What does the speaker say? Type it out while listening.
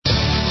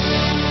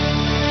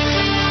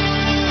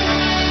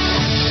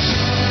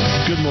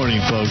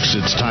folks,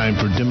 it's time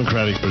for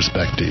Democratic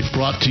Perspective,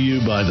 brought to you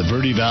by the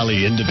Verde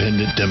Valley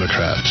Independent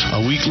Democrats,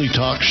 a weekly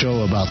talk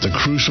show about the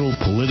crucial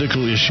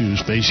political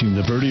issues facing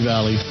the Verde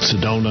Valley,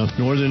 Sedona,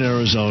 Northern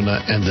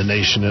Arizona, and the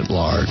nation at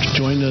large.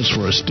 Join us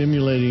for a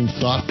stimulating,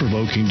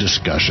 thought-provoking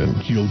discussion.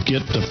 You'll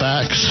get the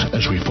facts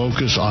as we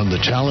focus on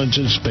the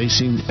challenges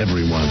facing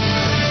everyone.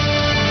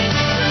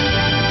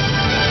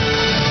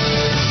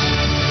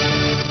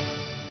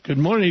 Good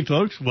morning,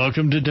 folks.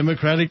 Welcome to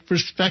Democratic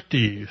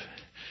Perspective.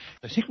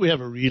 I think we have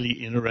a really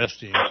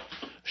interesting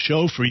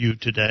show for you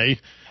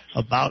today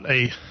about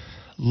a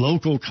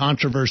local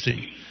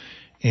controversy.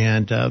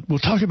 And we'll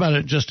talk about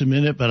it in just a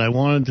minute, but I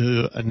wanted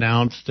to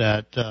announce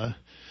that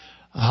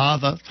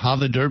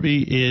Hava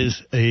Derby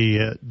is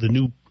a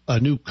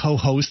new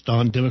co-host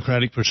on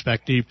Democratic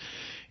Perspective.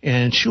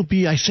 And she'll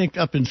be, I think,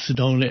 up in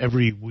Sedona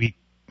every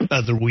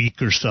other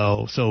week or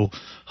so. So,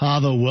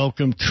 Hava,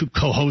 welcome to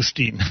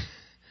co-hosting.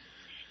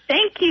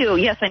 Thank you.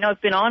 Yes, I know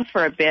it's been on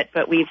for a bit,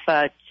 but we've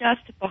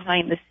just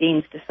behind the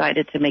scenes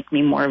decided to make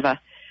me more of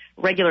a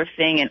regular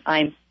thing, and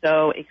I'm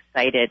so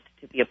excited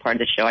to be a part of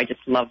the show. I just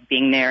love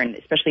being there, and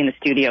especially in the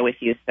studio with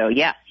you. So,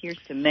 yes, here's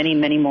to many,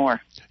 many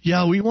more.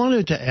 Yeah, we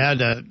wanted to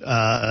add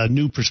a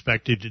new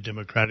perspective to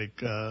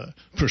Democratic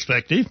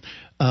Perspective,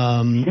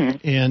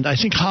 and I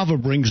think Hava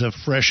brings a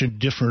fresh and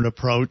different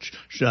approach,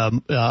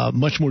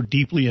 much more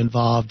deeply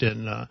involved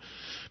in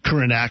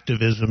current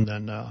activism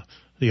than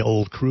the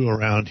old crew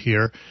around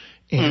here,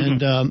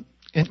 and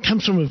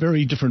comes from a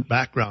very different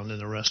background than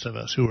the rest of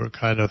us who are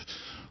kind of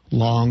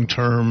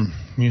long-term,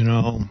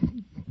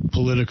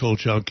 political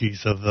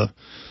junkies of the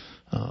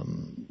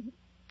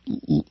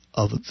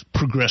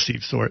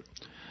progressive sort.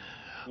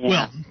 Yeah.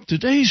 Well,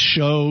 today's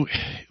show,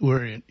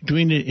 we're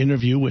doing an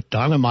interview with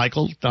Donna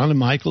Michaels. Donna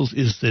Michaels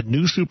is the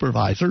new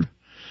supervisor.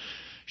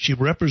 She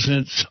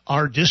represents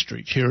our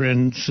district here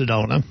in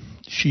Sedona.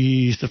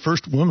 She's the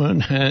first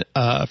woman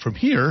from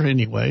here,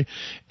 anyway,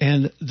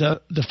 and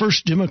the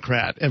first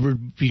Democrat ever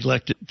be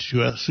elected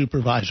to a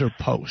supervisor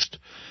post.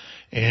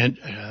 And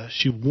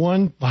she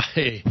won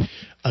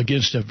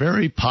against a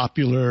very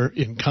popular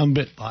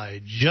incumbent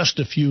by just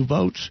a few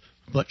votes,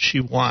 but she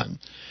won.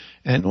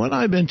 And what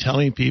I've been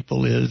telling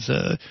people is,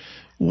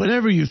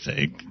 whatever you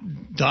think,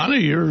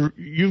 Donna,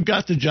 you've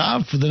got the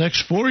job for the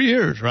next 4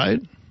 years, right?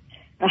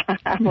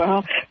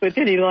 Well, with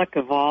any luck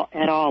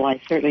at all,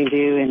 I certainly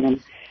do, and I'm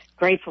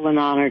grateful and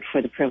honored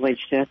for the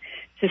privilege to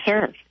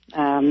serve.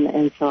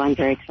 And so I'm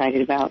very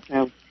excited about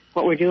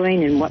what we're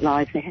doing and what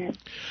lies ahead.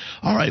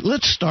 All right,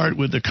 let's start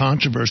with the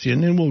controversy,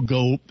 and then we'll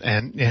go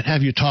and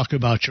have you talk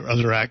about your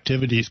other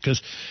activities,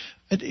 because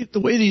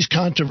the way these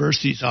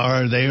controversies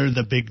are, they are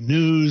the big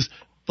news.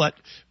 But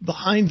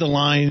behind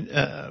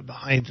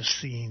the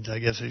scenes, I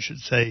guess I should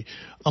say,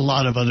 a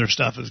lot of other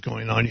stuff is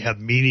going on. You have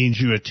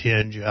meetings you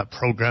attend, you have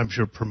programs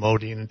you're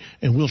promoting,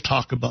 and we'll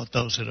talk about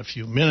those in a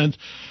few minutes.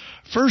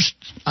 First,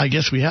 I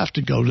guess we have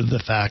to go to the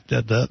fact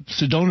that the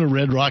Sedona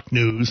Red Rock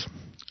News,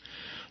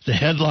 the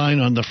headline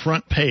on the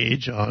front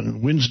page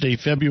on Wednesday,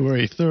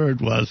 February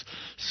 3rd was,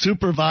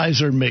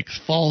 "Supervisor makes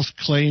false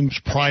claims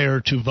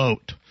prior to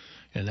vote."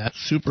 And that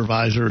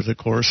supervisor is, of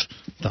course,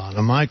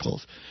 Donna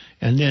Michaels.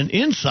 And then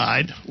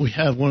inside, we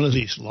have one of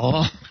these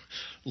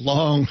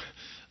long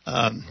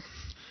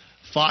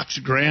Fox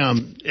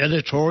Graham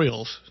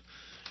editorials.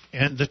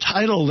 And the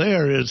title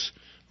there is,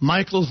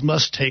 "Michaels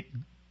Must Take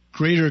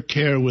Greater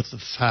Care with the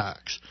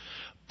Facts."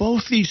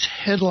 Both these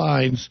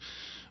headlines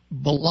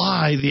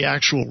belie the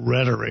actual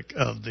rhetoric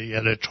of the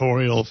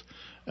editorials.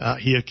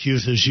 He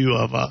accuses you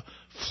of a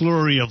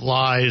flurry of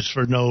lies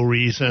for no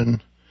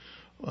reason.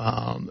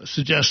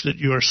 Suggests that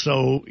you are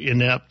so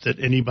inept that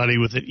anybody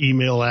with an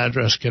email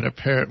address can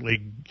apparently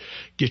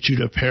get you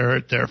to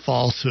parrot their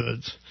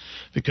falsehoods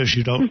because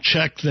you don't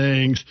check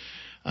things,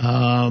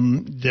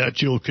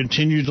 that you'll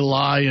continue to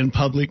lie in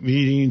public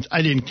meetings.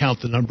 I didn't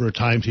count the number of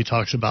times he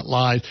talks about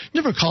lies.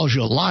 Never calls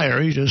you a liar.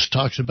 He just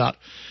talks about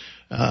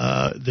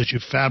that you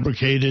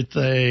fabricated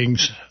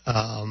things,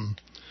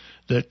 and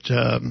it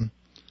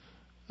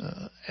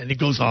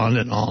goes on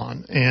and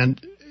on. And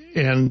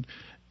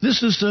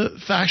this is the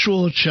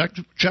factual,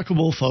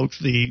 checkable, folks.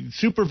 The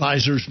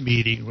supervisors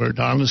meeting where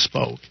Donna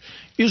spoke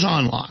is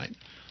online.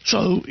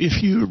 So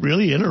if you're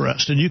really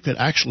interested, you could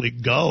actually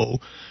go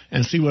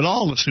and see what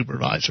all the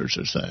supervisors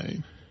are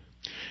saying.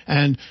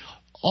 And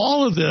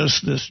all of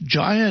this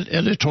giant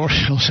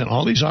editorials and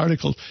all these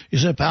articles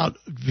is about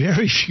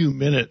very few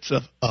minutes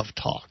of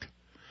talk.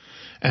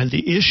 And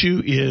the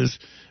issue is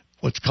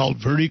what's called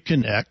Verde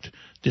Connect.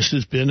 This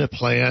has been a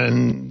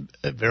plan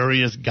at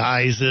various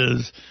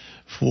guises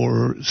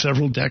for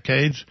several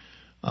decades.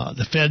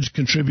 The feds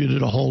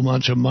contributed a whole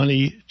bunch of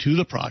money to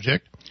the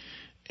project.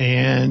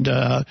 And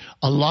a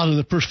lot of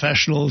the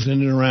professionals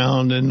in and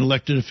around and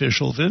elected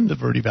officials in the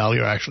Verde Valley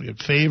are actually in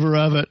favor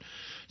of it.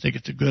 Think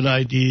it's a good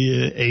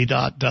idea.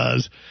 ADOT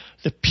does.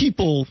 The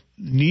people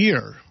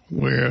near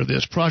where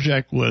this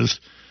project was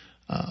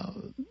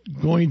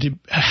going to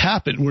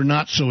happen were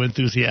not so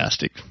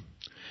enthusiastic.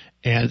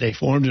 And they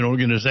formed an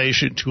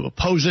organization to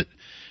oppose it.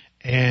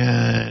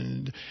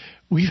 And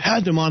we've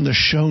had them on the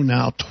show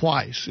now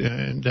twice,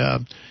 and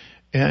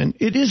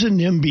it is a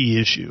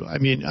NIMBY issue. I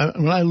mean,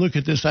 when I look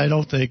at this, I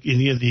don't think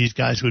any of these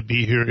guys would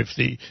be here if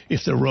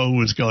the road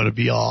was going to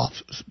be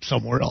off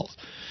somewhere else.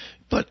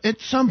 But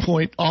at some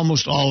point,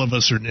 almost all of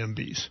us are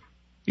NIMBYs.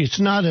 It's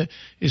not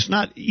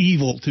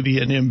evil to be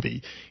a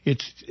NIMBY.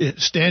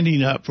 It's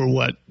standing up for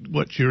what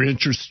your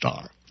interests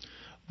are.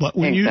 But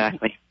when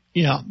exactly.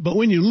 But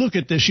when you look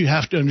at this, you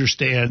have to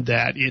understand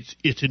that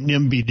it's a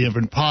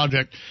NIMBY-driven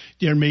project.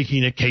 They're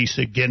making a case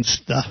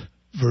against the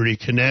Verde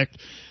Connect.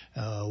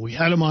 We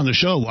had them on the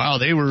show. Wow,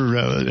 they were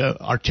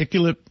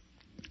articulate,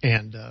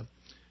 and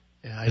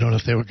I don't know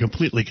if they were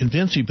completely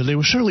convincing, but they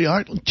were certainly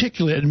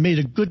articulate and made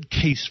a good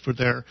case for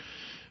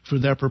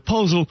their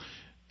proposal.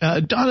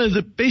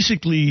 Donna,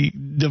 basically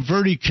the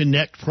Verde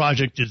Connect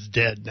project is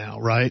dead now,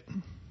 right?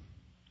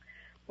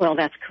 Well,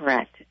 that's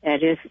correct.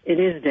 It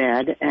is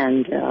dead,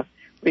 and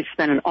we've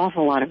spent an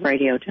awful lot of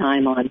radio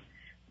time on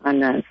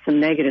some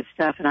negative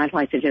stuff, and I'd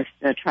like to just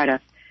try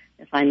to,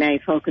 if I may,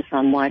 focus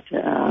on what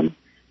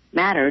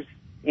matters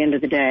at the end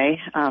of the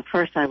day.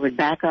 First, I would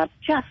back up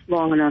just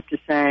long enough to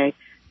say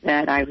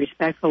that I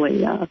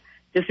respectfully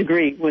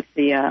disagree with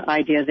the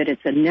idea that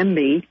it's a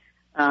NIMBY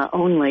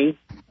only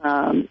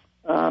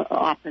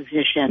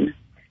opposition.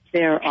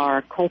 There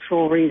are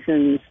cultural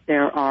reasons,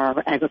 there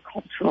are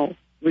agricultural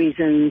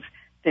reasons,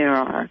 there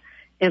are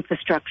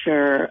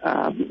infrastructure,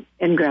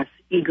 ingress,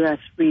 egress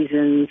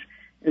reasons,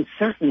 and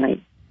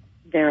certainly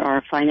there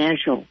are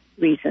financial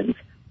reasons,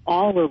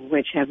 all of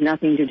which have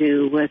nothing to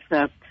do with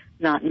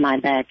not in my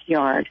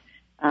backyard.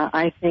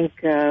 I think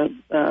there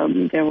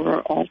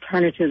were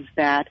alternatives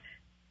that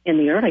in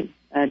the early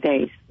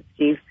days,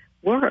 Steve,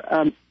 were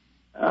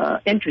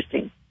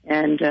interesting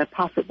and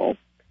possible,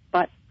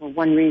 but for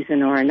one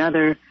reason or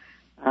another,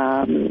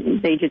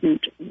 they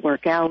didn't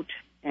work out,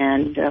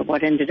 and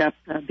what ended up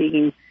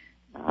being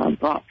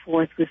brought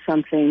forth was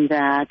something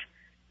that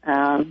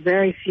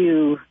very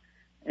few,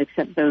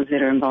 except those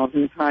that are involved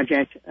in the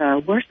project,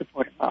 were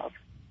supportive of.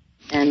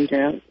 And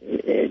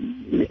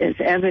it's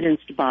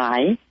evidenced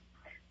by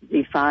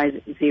the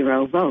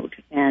 5-0 vote.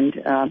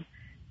 And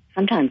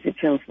sometimes it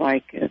feels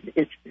like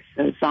it's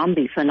a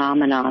zombie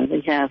phenomenon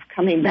we have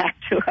coming back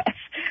to us.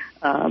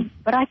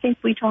 But I think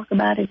we talk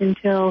about it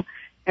until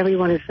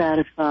everyone is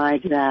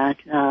satisfied that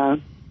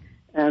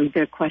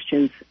their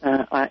questions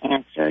are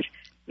answered.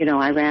 You know,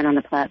 I ran on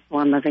a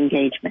platform of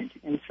engagement,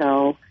 and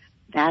so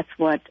that's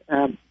what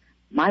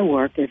my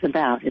work is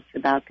about. It's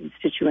about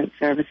constituent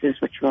services,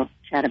 which we'll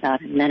chat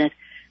about in a minute,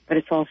 but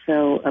it's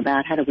also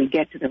about how do we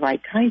get to the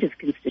right kind of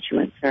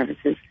constituent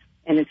services,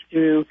 and it's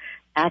through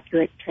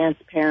accurate,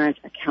 transparent,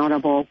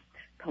 accountable,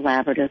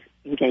 collaborative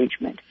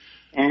engagement.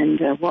 And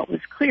what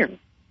was clear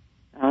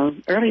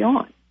early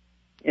on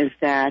is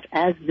that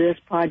as this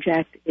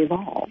project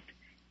evolved,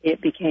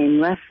 it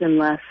became less and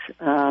less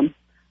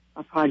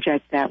a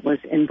project that was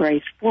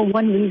embraced for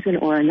one reason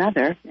or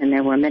another, and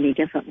there were many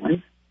different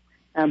ones,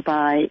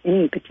 by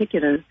any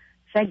particular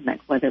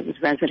segment, whether it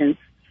was residents,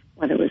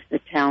 whether it was the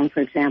town, for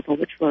example,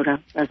 which wrote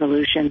a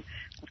resolution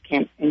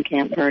in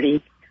Camp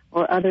Verde,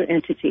 or other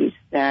entities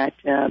that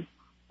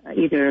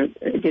either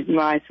didn't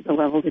rise to the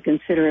level to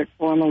consider it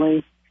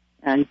formally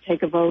and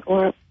take a vote,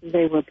 or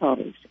they were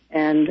opposed.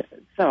 And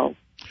so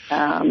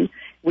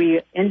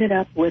we ended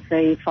up with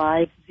a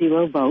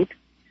 5-0 vote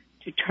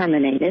to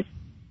terminate it,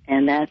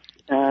 and that's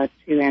to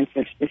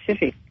answer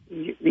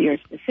your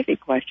specific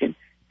question.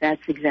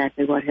 That's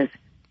exactly what has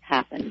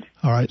happened.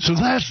 All right, so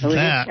that's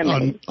that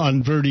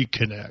on Verde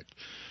Connect.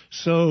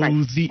 So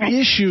right. the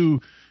issue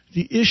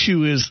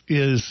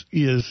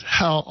is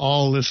how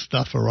all this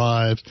stuff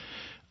arrived.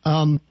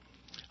 All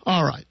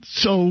right,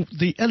 so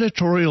the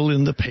editorial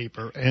in the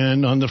paper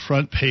and on the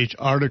front page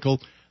article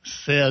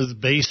says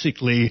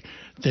basically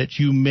that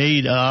you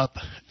made up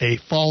a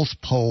false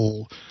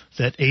poll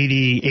that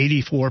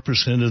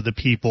 84% of the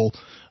people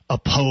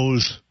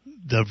oppose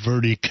the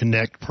Verde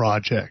Connect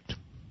project.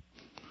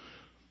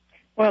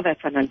 Well,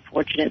 that's an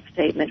unfortunate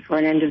statement for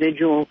an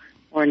individual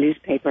or a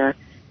newspaper,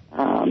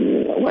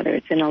 whether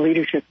it's in a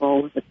leadership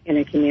role in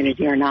a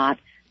community or not,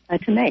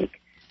 to make.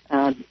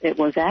 It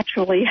was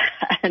actually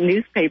a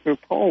newspaper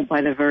poll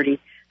by the Verde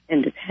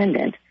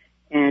Independent,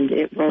 and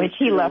it rose which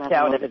he left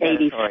out of his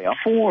editorial.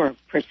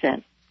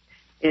 84%.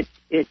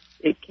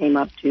 It came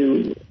up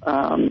to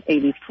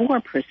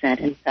 84%,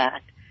 in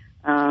fact,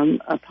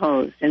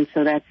 opposed, and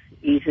so that's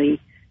easy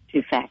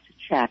to fact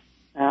check.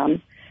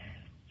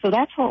 So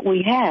that's what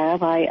we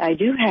have. I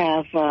do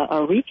have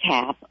a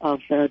recap of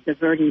the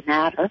Verde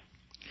matter,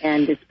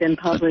 and it's been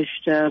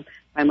published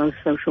by most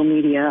social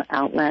media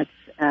outlets.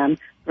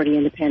 Verde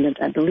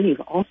Independent, I believe,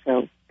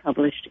 also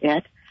published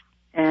it,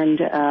 and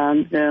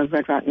the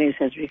Red Rock News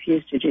has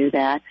refused to do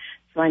that,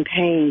 so I'm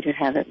paying to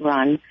have it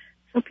run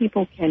so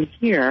people can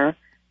hear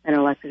an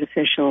elected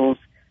official's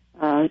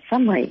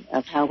summary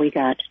of how we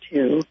got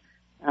to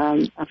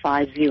a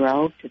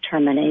 5-0 to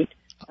terminate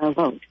a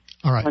vote.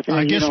 All right.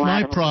 I guess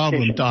my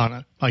problem, decision.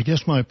 Donna,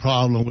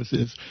 with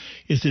this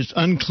is it's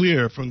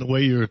unclear from the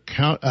way you're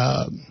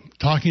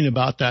talking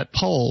about that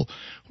poll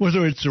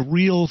whether it's a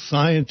real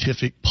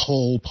scientific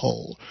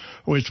poll,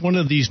 or it's one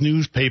of these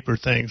newspaper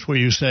things where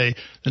you say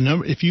the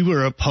number. If you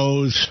were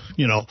opposed,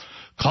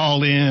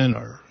 call in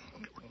or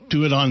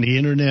do it on the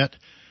internet.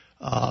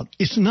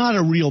 It's not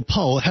a real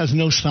poll. It has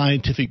no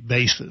scientific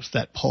basis,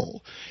 that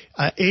poll.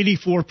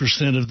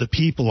 84% of the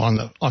people on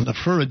the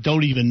FERA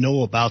don't even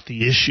know about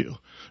the issue.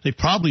 They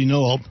probably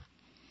know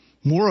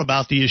more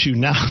about the issue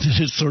now that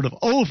it's sort of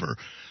over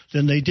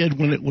than they did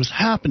when it was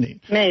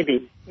happening.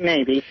 Maybe.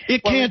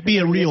 It can't be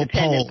a real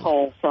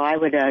poll. So I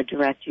would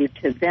direct you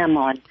to them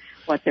on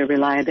what their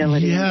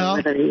reliability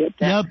and validity at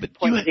that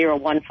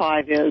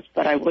 0.015 is.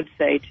 But I would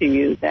say to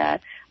you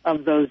that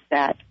of those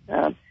that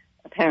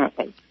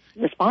apparently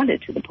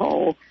responded to the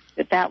poll,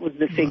 that was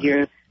the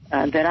figure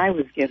that I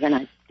was given.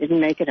 I didn't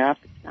make it up.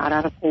 It's not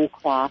out of whole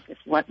cloth.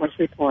 It's what was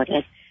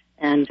reported.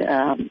 And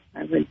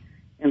I would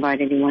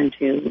invite anyone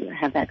to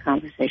have that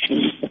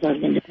conversation with the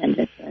Vote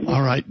Independent.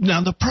 All right.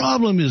 Now, the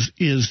problem is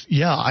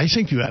I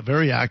think you have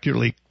very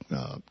accurately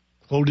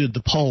quoted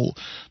the poll.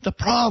 The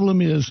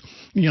problem is,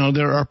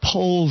 there are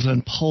polls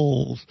and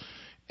polls,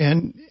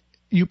 and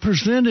you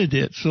presented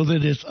it so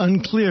that it's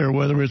unclear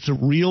whether it's a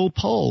real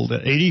poll,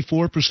 that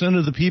 84%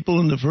 of the people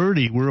in the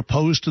Verde were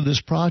opposed to this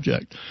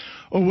project,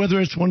 or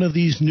whether it's one of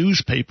these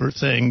newspaper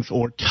things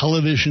or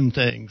television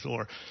things,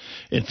 or,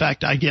 in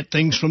fact, I get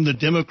things from the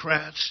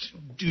Democrats,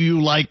 do you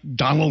like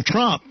Donald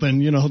Trump?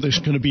 And, there's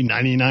going to be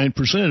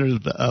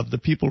 99% of the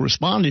people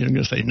responding are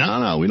going to say,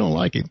 no, we don't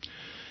like him.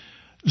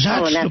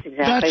 That's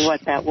exactly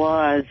what that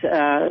was.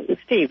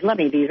 Steve, let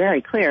me be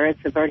very clear. It's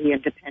a Verde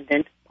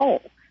Independent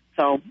poll.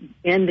 So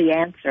in the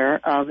answer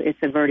of it's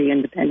a Verde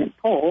Independent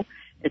poll,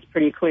 it's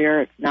pretty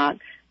clear it's not,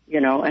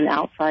 an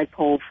outside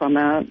poll from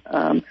a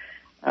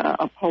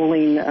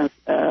polling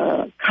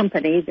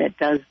company that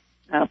does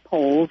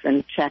polls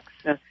and checks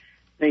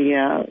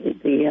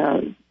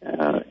the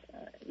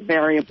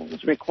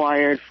variables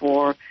required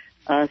for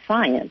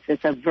science.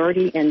 It's a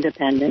Verde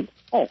Independent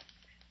poll,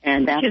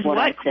 and that's what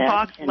I said.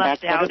 Fox and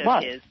left that's what it out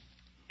was. of his.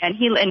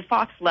 And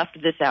Fox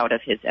left this out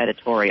of his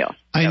editorial.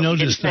 I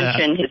noticed that.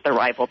 He mentioned the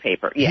rival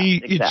paper.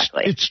 Yes,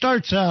 exactly. It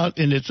starts out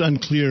and it's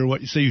unclear what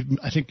you say.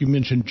 I think you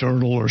mentioned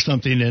Journal or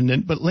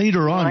something, but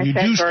later on you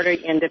do.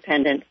 Verde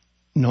Independent.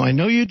 No, I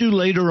know you do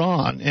later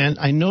on, and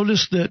I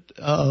noticed that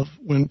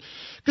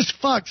because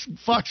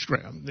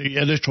Foxgram, the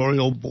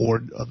editorial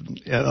board of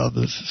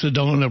the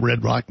Sedona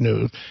Red Rock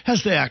News,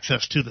 has the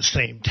access to the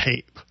same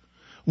tape.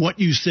 What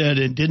you said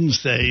and didn't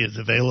say is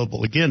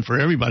available, again, for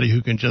everybody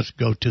who can just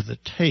go to the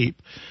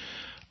tape.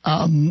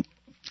 I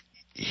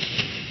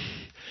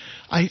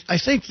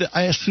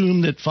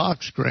assume that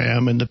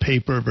Foxgram and the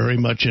paper are very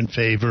much in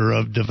favor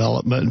of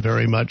development and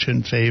very much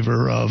in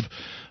favor of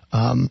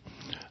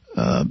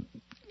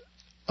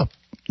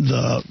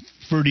the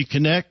Verde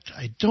Connect.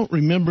 I don't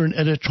remember an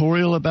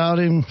editorial about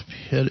him.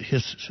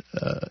 His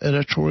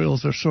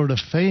editorials are sort of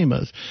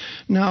famous.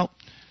 Now,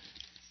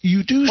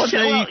 you do say...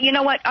 Well, you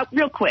know what?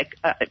 Real quick,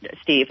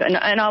 Steve,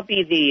 and I'll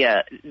be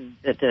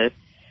the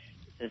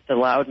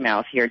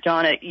loudmouth here.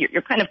 Donna,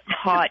 you're kind of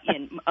caught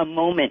in a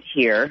moment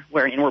here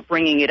and we're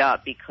bringing it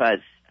up because,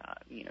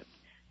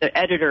 the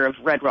editor of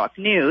Red Rock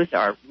News,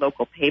 our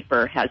local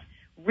paper, has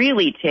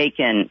really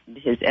taken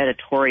his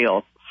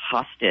editorial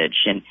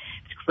hostage and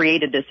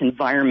created this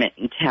environment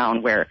in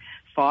town where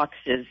Fox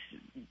is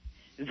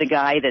the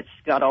guy that's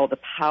got all the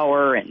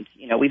power. And,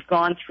 we've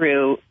gone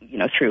through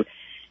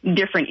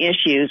different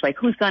issues, like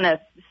who's going to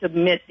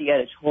submit the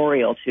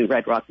editorial to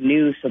Red Rock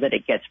News so that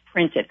it gets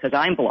printed, because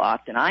I'm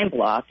blocked,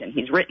 and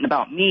he's written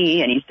about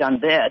me, and he's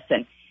done this.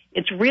 And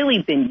it's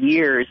really been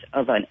years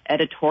of an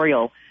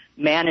editorial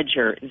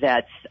manager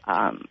that's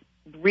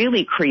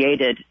really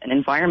created an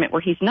environment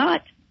where he's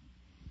not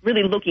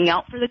really looking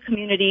out for the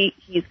community.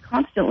 He's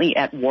constantly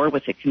at war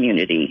with the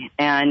community.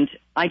 And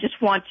I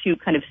just want to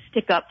kind of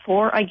stick up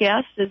for, I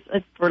guess,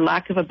 for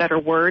lack of a better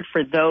word,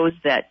 for those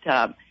that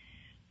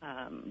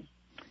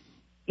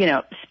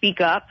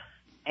speak up.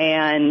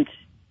 And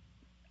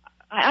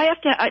I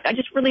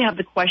just really have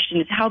the question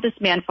is how this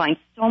man finds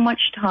so much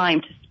time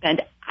to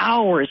spend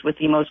hours with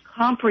the most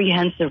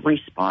comprehensive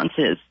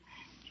responses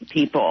to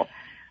people.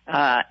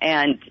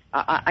 And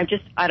I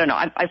don't know.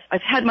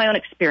 I've had my own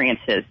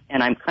experiences,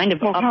 and I'm kind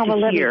of up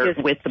to here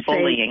with the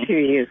bullying. To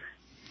you,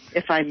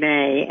 if I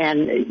may,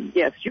 and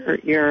yes,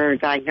 your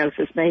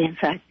diagnosis may in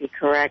fact be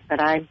correct, but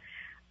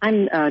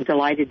I'm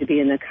delighted to be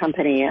in the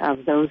company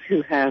of those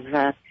who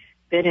have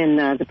been in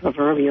the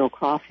proverbial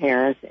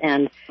crosshairs.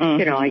 And,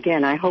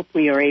 again, I hope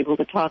we are able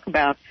to talk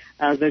about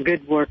the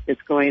good work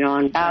that's going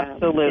on in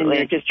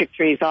your District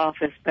 3's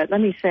office. But let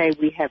me say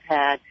we have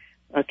had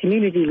a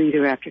community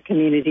leader after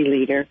community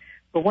leader,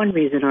 for one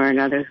reason or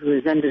another, who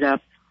has ended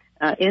up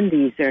in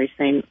these very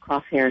same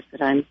crosshairs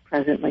that I'm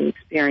presently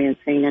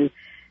experiencing.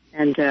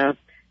 And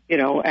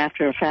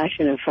after a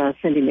fashion of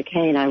Cindy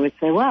McCain, I would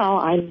say, well,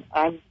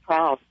 I'm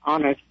proud,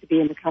 honored to be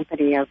in the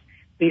company of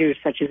leaders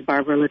such as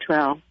Barbara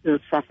Luttrell, who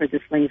have suffered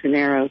the slings and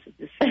arrows of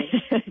this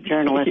same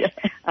journalist.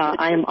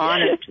 I am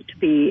honored to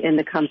be in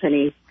the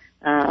company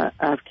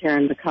of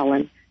Karen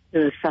McCullen,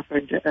 who has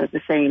suffered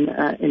the same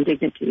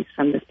indignities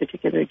from this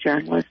particular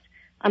journalist.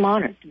 I'm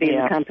honored to be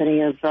in the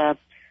company of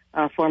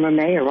former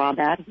Mayor Rob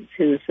Adams,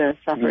 who's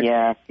suffered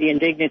the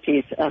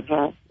indignities of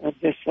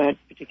this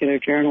particular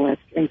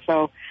journalist. And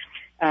so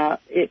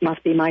it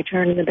must be my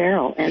turn in the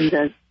barrel,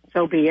 and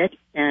so be it.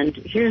 And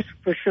here's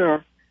for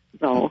sure,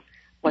 though,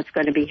 what's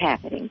going to be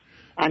happening.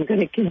 I'm going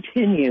to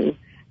continue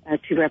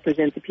to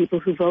represent the people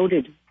who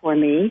voted for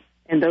me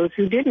and those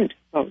who didn't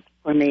vote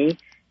for me,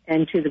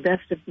 and to the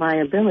best of my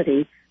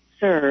ability,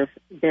 serve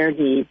their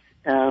needs,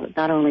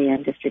 not only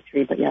in District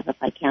 3, but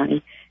Yavapai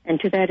County. And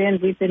to that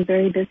end, we've been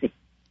very busy.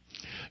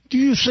 Do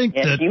you think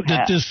that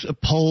this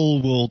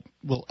poll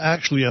will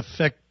actually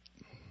affect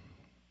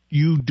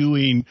you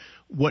doing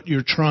what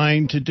you're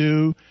trying to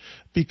do?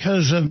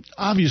 Because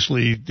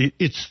obviously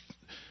it's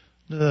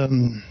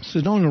the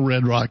Sedona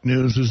Red Rock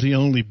News is the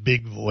only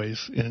big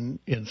voice in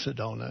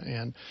Sedona.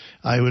 And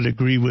I would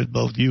agree with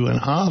both you and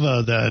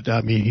Hava that,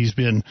 I mean, he's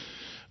been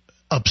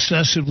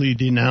obsessively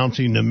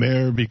denouncing the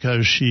mayor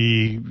because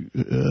she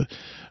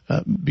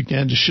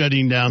began to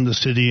shutting down the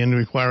city and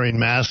requiring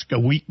masks a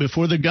week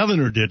before the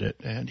governor did it,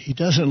 and he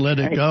doesn't let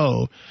it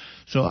go.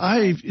 So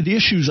the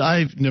issues,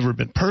 I've never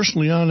been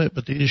personally on it,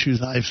 but the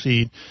issues I've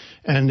seen,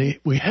 and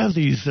we have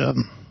these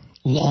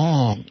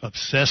long,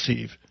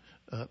 obsessive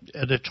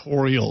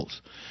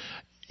editorials.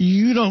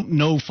 You don't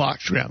know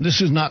Fox Graham.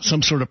 This is not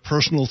some sort of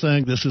personal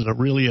thing. This is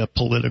really a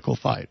political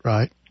fight,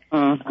 right?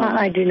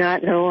 I do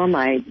not know him.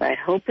 I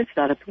hope it's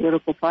not a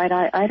political fight.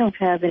 I don't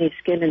have any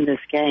skin in this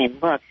game.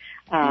 Look,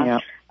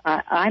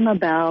 I'm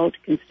about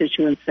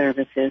constituent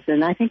services,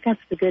 and I think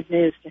that's the good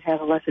news, to have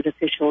elected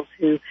officials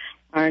who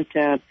aren't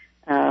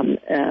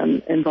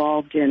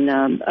involved in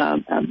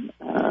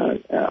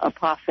a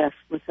process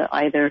with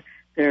either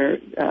their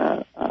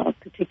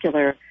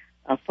particular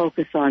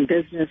focus on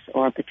business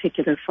or a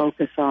particular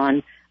focus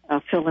on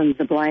fill in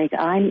the blank.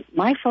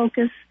 My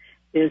focus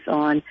is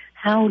on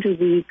how do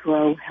we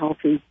grow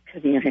healthy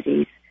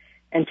communities.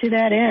 And to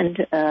that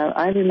end,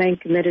 I remain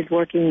committed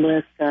working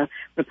with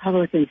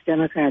Republicans,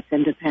 Democrats,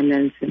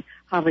 Independents, and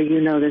Hava,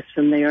 you know this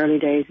from the early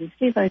days, and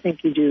Steve, I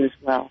think you do as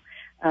well.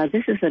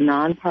 This is a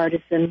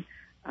nonpartisan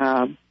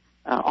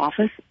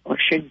office, or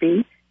should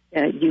be.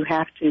 You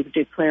have to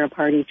declare a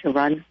party to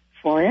run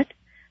for it,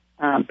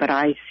 but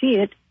I see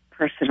it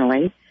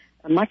personally,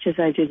 much as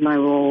I did my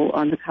role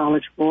on the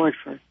college board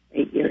for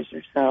 8 years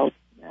or so,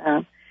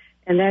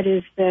 and that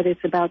is that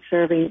it's about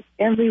serving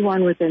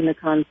everyone within the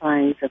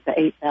confines of the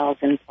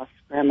 8,000 plus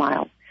square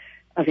miles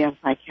of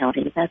Yavapai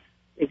County. That's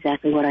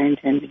exactly what I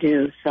intend to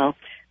do. So,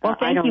 well,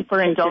 thank you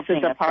for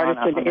indulging us, a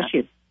partisan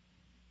issue.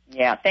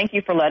 Yeah, thank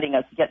you for letting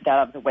us get that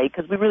out of the way,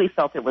 because we really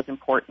felt it was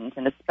important,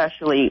 and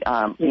especially,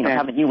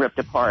 having you ripped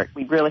apart.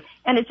 We really,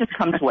 and it just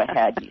come to a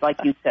head. Like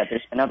you said,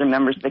 there's been other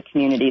members of the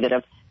community that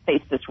have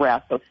faced this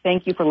wrath. So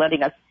thank you for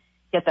letting us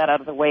get that out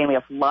of the way, and we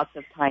have lots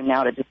of time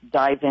now to just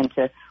dive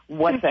into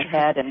what's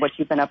ahead and what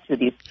you've been up to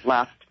these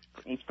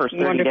first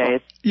 30 days.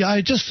 Yeah,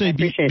 I just say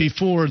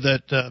before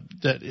that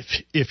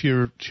if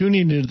you're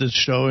tuning into this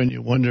show and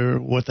you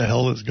wonder what the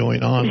hell is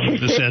going on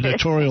with this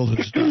editorial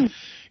and stuff,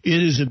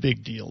 it is a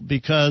big deal,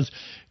 because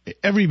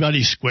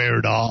everybody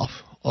squared off.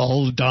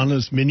 All of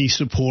Donna's many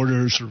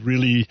supporters are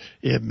really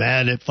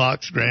mad at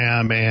Fox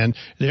Graham, and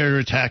they're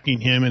attacking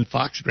him, and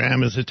Fox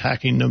Graham is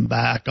attacking them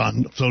back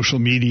on social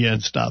media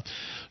and stuff.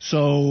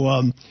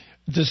 So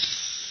this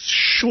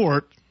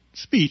short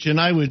speech, and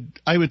I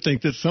would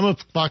think that some of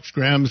Fox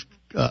Graham's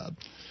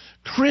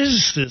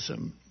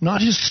criticism,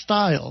 not his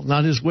style,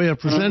 not his way of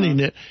presenting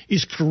it,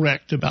 is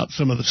correct about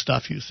some of the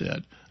stuff you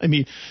said. I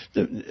mean,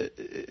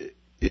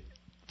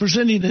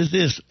 presenting as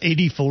this,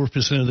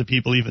 84% of the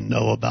people even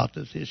know about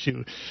this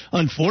issue.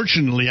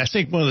 Unfortunately, I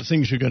think one of the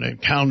things you're going to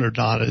encounter,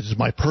 Donna, is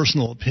my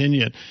personal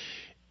opinion,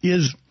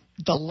 is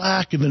the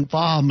lack of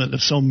involvement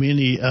of so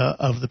many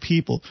of the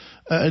people.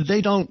 They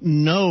don't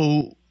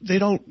know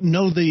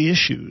the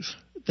issues.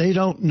 They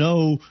don't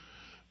know.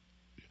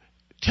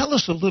 Tell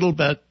us a little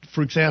bit,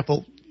 for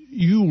example,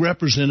 you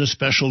represent a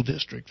special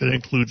district that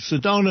includes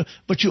Sedona,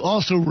 but you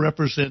also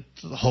represent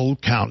the whole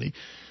county.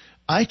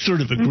 I sort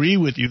of agree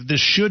with you.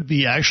 This should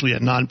be actually a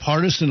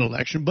nonpartisan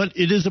election, but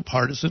it is a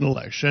partisan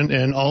election,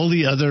 and all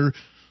the other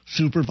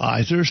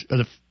supervisors,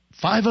 are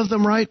 5 of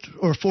them, right,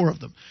 or 4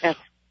 of them? Yes,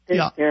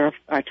 there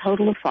are a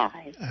total of 5.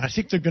 I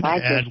think they're going to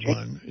add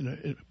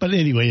one. But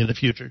anyway, in the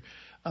future,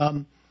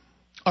 are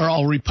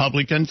all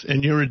Republicans,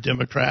 and you're a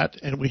Democrat,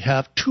 and we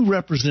have 2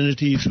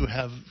 representatives who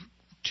have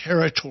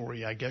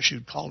territory, I guess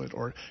you'd call it,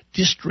 or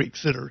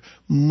districts that are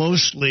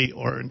mostly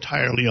or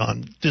entirely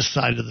on this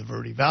side of the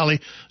Verde Valley.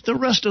 The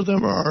rest of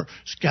them are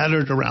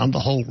scattered around the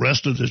whole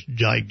rest of this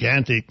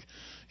gigantic,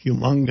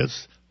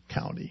 humongous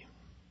county.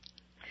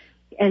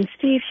 And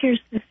Steve, here's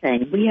the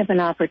thing. We have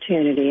an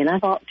opportunity, and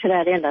to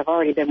that end, I've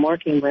already been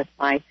working with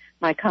my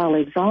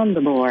colleagues on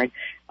the board,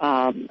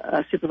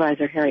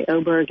 Supervisor Harry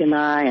Oberg and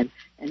I,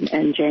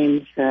 and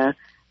James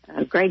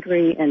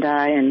Gregory and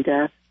I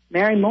and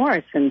Mary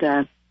Morris,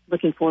 and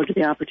looking forward to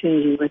the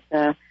opportunity with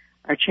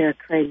our chair,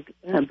 Craig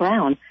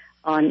Brown,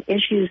 on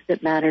issues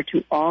that matter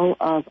to all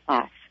of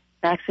us.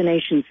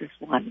 Vaccinations is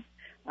one.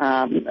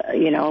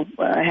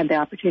 I had the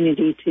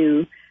opportunity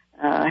to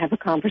have a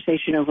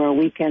conversation over a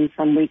weekend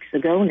some weeks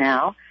ago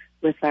now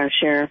with our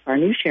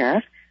new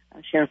sheriff,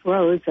 Sheriff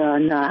Rhodes,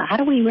 on how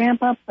do we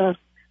ramp up the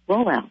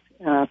rollout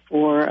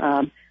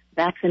for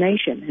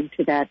vaccination. And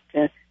to that,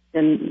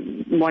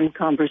 then one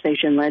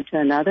conversation led to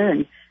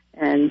another,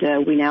 and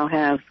we now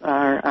have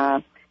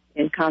our,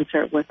 in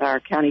concert with our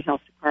county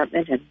health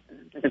department and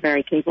the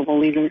very capable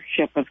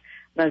leadership of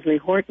Leslie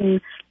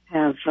Horton,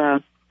 have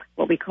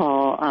what we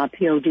call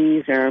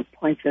PODs, or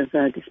points of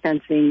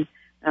dispensing,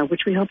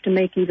 which we hope to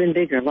make even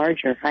bigger,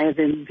 larger. I have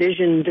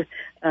envisioned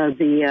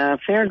the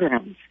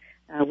fairgrounds,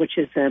 which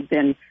has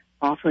been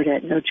offered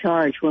at no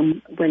charge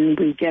when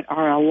we get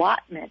our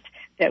allotment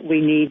that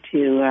we need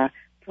to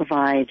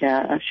provide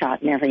a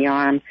shot in every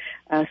arm.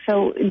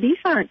 So these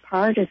aren't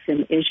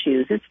partisan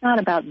issues. It's not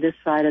about this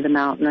side of the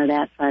mountain or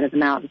that side of the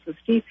mountain. So,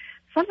 Steve,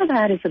 some of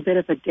that is a bit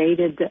of a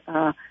dated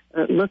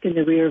look in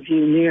the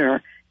rearview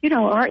mirror.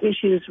 Our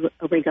issues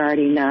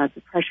regarding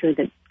the pressure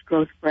that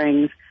growth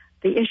brings,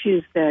 the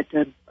issues that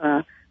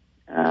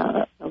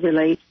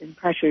relate and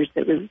pressures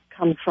that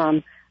come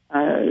from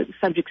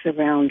subjects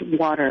around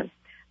water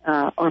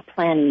or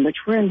planning, which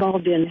we're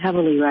involved in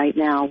heavily right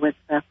now with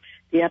the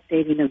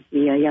updating of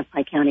the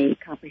Yavapai County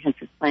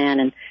Comprehensive Plan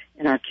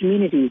and our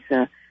communities'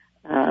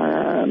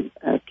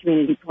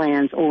 community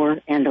plans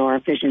or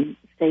vision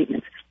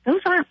statements.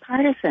 Those aren't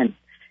partisan,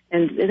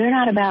 and they're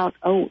not about,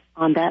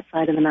 on that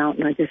side of the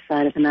mountain or this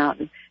side of the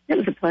mountain. It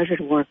was a pleasure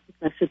to work with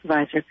the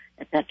supervisor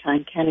at that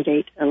time,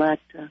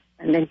 candidate-elect,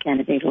 and then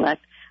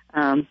candidate-elect,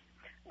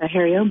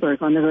 Harry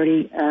Oberg, on the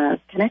Verde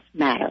Connect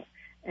matter.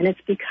 And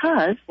it's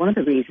because, one of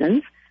the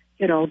reasons,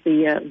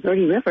 the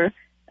Verde River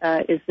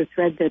is the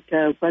thread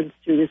that runs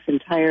through this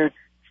entire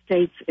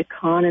state's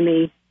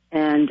economy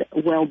and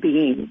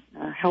well-being.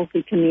 A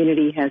healthy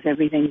community has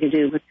everything to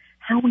do with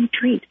how we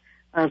treat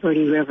our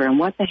Verde River and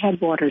what the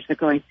headwaters are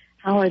going,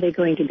 how are they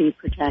going to be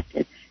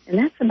protected. And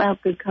that's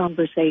about good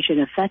conversation,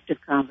 effective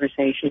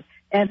conversation,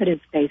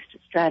 evidence-based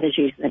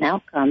strategies and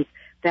outcomes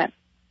that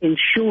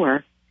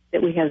ensure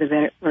that we have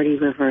the Verde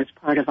River as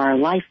part of our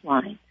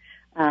lifeline,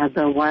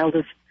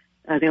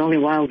 the only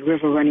wild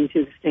river running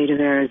through the state of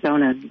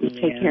Arizona. We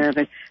take care of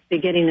it,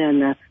 beginning in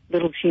the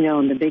Little Chino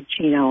and the Big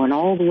Chino, and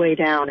all the way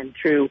down and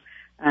through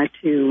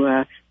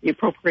to the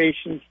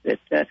appropriations that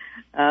the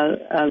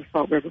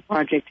Salt River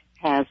Project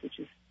has, which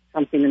is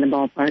something in the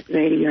ballpark of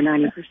 80 or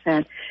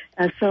 90%.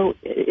 So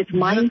it's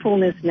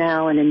mindfulness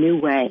now in a new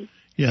way.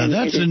 Yeah,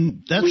 that's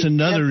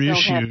another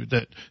issue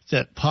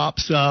that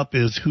pops up,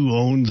 is who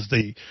owns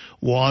the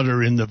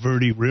water in the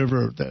Verde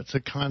River. That's a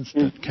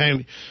constant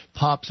kind of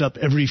pops up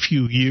every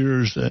few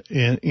years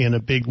in a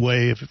big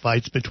way. If it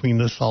fights between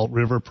the Salt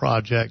River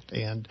Project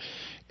and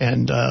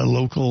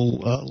local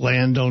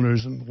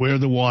landowners, and where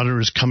the water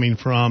is coming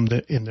from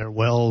in their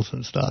wells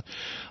and stuff.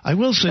 I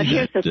will say, but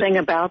here's the thing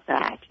about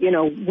that.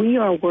 We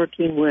are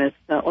working with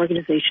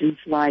organizations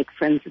like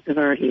Friends of the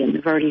Verde and the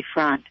Verde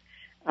Front,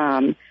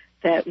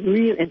 that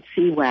really, and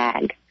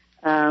CWAG,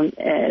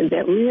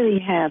 that really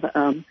have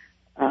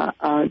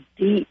a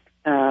deep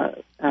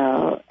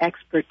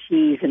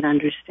expertise and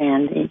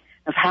understanding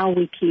of how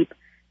we keep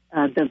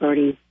the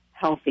Verde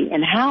healthy,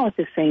 and how at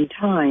the same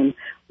time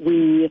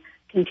we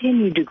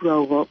continue to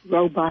grow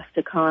robust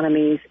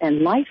economies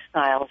and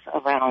lifestyles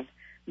around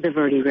the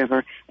Verde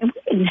River. And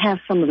we didn't have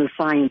some of the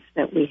science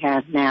that we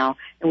have now,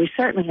 and we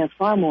certainly have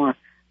far more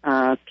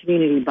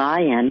community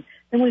buy-in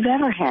than we've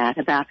ever had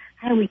about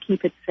how do we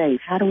keep it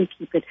safe, how do we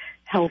keep it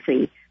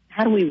healthy,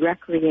 how do we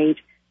recreate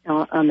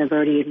on the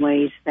Verde in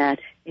ways that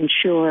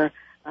ensure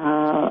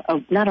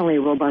not only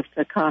a robust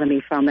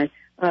economy from it,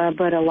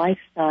 but a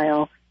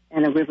lifestyle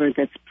and a river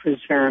that's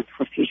preserved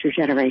for future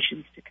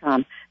generations to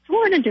come. So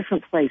we're in a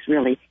different place,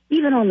 really.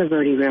 Even on the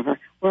Verde River,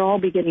 we're all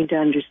beginning to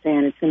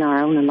understand it's in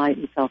our own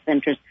enlightened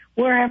self-interest,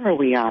 wherever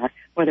we are,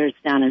 whether it's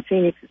down in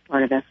Phoenix as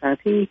part of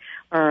SRP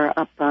or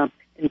up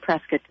in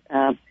Prescott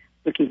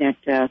looking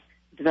at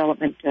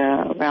development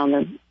around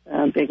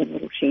the Big and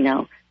Little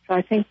Chino. So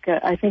I think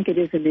it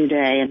is a new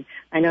day, and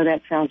I know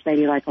that sounds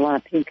maybe like a lot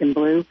of pink and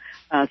blue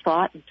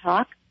thought and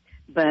talk,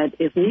 but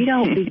if we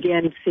don't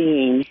begin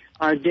seeing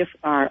our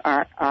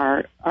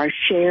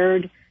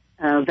shared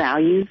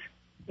values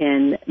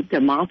in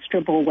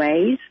demonstrable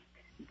ways,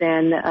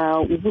 then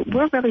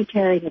we're really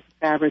tearing at the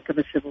fabric of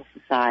a civil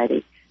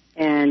society,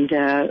 and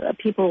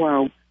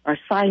people are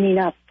signing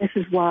up. This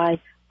is why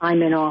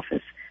I'm in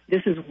office.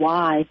 This is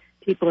why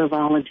people are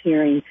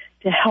volunteering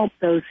to help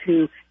those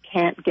who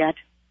can't get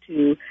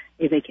to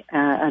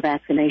a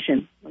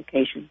vaccination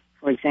location,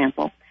 for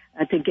example,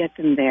 to get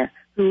them there,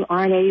 who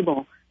aren't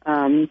able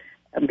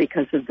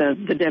because of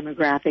the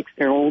demographics.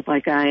 They're old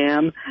like I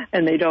am,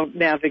 and they don't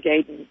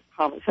navigate, and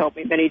Paula's helped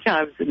me many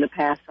times in the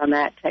past on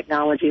that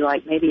technology,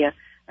 like maybe a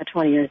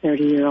 20 or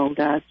 30-year-old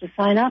does, to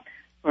sign up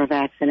for a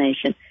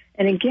vaccination.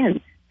 And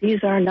again,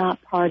 These are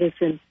not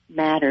partisan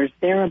matters.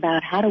 They're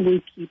about how do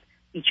we keep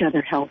each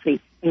other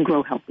healthy and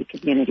grow healthy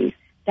communities.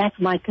 That's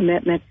my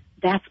commitment.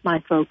 That's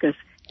my focus.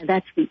 And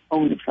that's the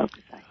only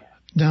focus I have.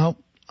 Now,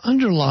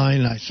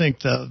 underlying, I think,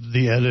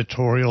 the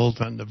editorials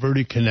and the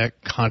Verde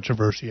Connect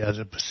controversy as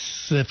a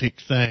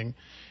specific thing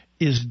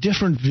is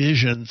different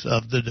visions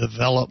of the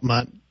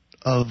development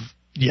of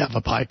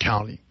Yavapai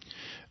County.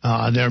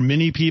 There are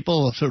many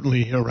people,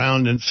 certainly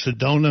around in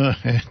Sedona,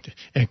 and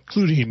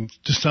including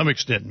to some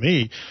extent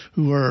me,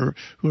 who are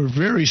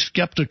very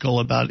skeptical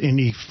about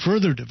any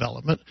further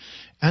development.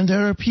 And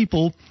there are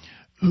people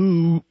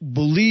who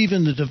believe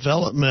in the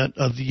development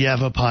of the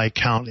Yavapai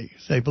County.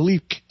 They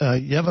believe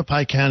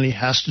Yavapai County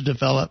has to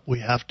develop. We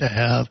have to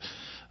have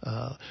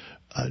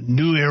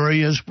new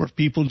areas for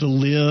people to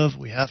live.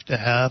 We have to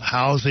have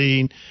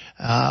housing.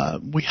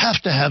 We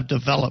have to have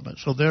development.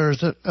 So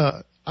there's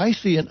I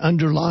see an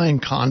underlying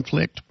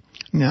conflict.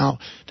 Now,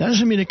 that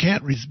doesn't mean it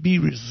can't be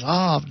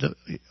resolved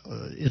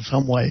in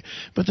some way,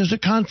 but there's a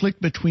conflict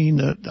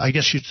between, I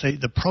guess you'd say,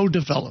 the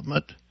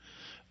pro-development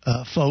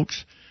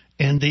folks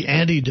and the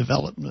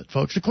anti-development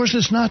folks. Of course,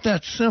 it's not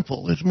that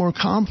simple. It's more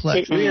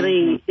complex. It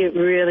really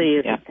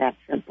isn't that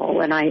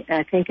simple. And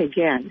I think,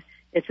 again,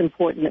 it's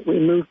important that we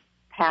move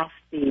past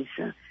these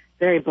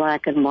very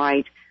black and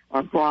white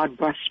or broad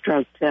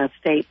brushstroke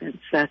statements.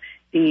 It's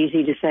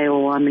easy to say,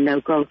 oh, I'm a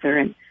no-growther,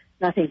 and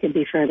nothing could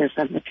be further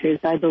from the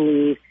truth. I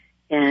believe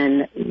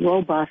in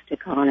robust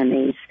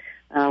economies.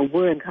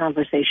 We're in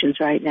conversations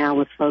right now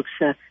with folks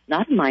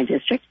not in my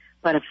district,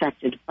 but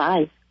affected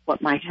by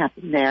what might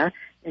happen there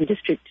in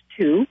District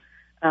 2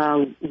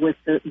 with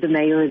the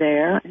mayor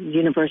there, and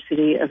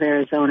University of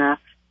Arizona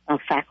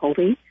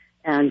faculty,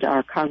 and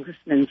our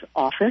congressman's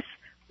office,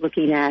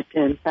 looking at,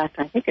 in fact,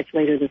 I think it's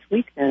later this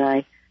week that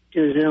I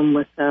do a Zoom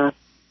with the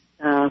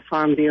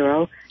Farm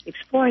Bureau,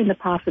 exploring the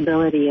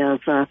possibility of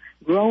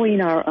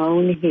growing our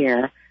own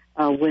here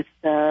with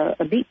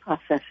a meat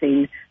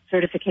processing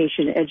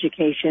certification,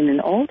 education,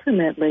 and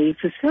ultimately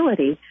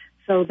facility,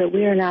 so that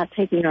we are not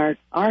taking our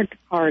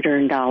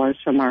hard-earned dollars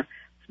from our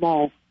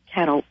small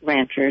cattle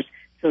ranchers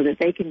so that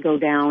they can go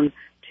down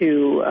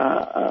to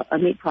a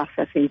meat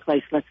processing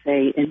place, let's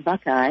say in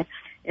Buckeye,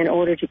 in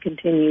order to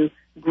continue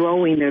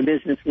growing their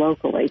business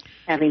locally,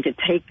 having to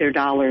take their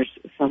dollars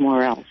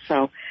somewhere else.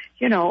 So,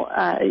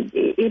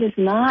 it is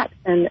not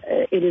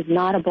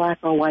a black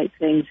or white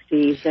thing,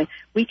 Steve. That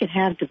we can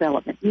have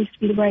development. It needs to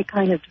be the right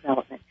kind of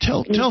development.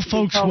 Tell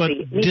folks what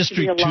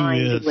District 2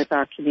 is. With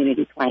our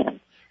community plan.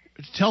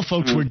 Tell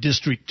folks where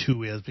District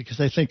 2 is, because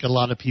I think a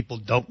lot of people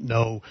don't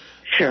know.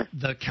 Sure.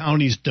 The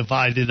county's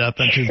divided up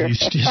into these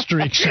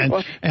districts,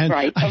 and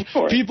right, of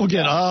course. People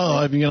get,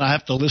 I'm going to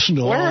have to listen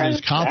to all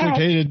this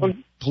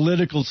complicated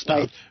political stuff.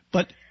 Right.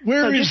 But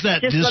where is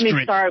that district?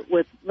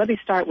 Let me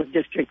start with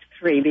District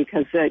 3,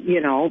 because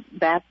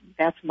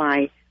that's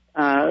my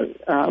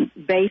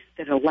base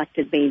that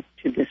elected me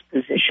to this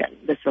position,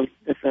 this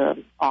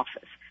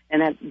office,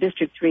 and that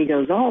District 3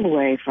 goes all the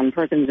way from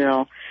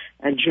Perkinsville,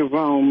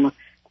 Jerome,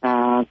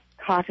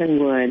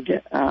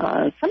 Cottonwood,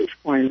 some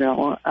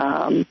Cornville,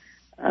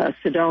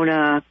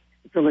 Sedona,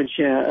 Village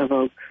of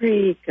Oak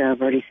Creek,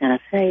 Verde Santa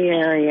Fe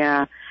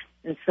area,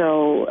 and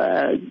so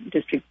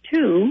District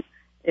 2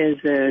 is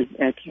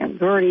Camp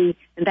Verde,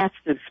 and that's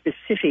the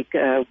specific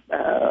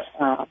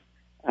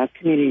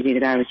community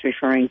that I was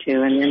referring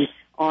to, and then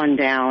on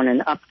down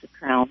and up to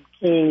Crown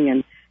King,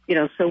 and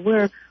so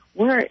we're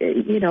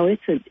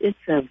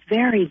it's a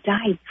very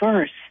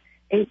diverse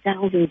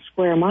 8,000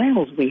 square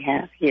miles we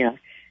have here,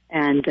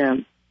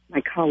 and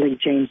my colleague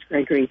James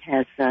Gregory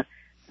has a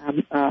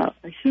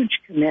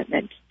huge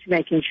commitment to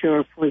making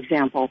sure, for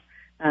example,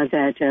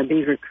 that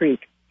Beaver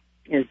Creek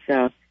is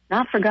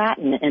not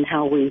forgotten in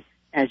how we,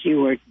 as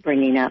you were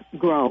bringing up,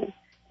 grow,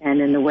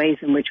 and in the ways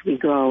in which we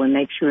grow and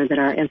make sure that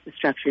our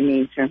infrastructure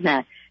needs are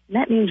met. And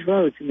that means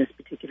roads in this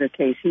particular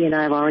case. He and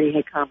I have already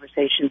had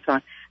conversations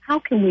on how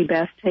can we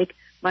best take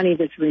money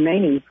that's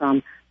remaining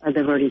from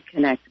the Verde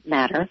Connect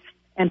matter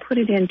and put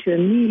it into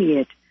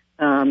immediate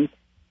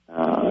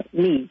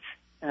needs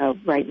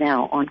right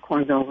now on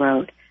Cornville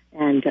Road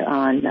and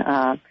on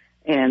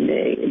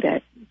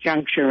that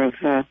juncture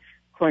of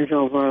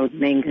Cornville Road,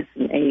 Mingus,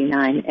 and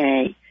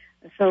 89A.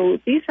 So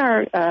these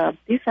are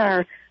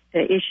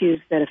the issues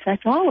that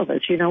affect all of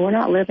us. We're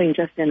not living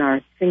just in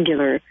our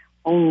singular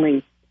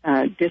only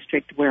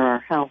district where our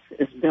house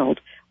is built.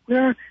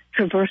 We're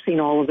traversing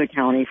all of the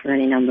county for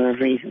any number of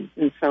reasons.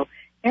 And so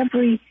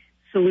every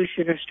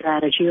solution or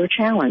strategy or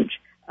challenge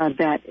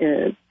that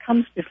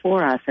comes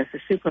before us as a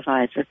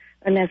supervisor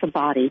and as a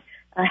body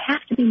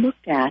have to be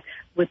looked at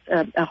with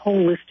a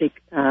holistic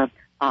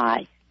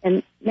eye.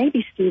 And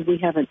maybe, Steve, we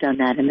haven't done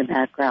that in the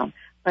background.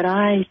 But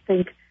I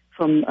think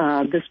from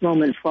this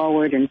moment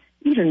forward, and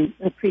even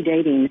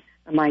predating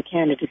my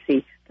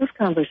candidacy, those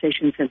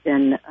conversations have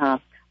been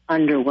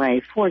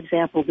underway. For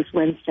example, this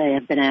Wednesday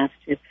I've been asked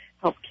to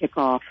help kick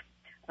off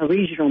a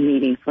regional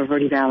meeting for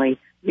Verde Valley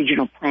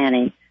Regional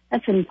Planning.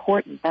 That's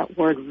important, that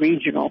word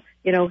regional.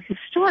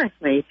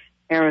 Historically,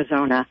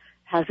 Arizona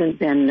hasn't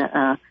been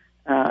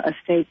a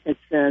state that's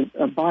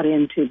bought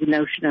into the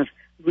notion of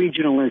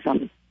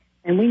regionalism,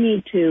 and we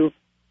need to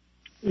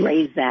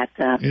raise that.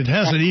 It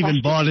hasn't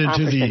even bought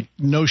into the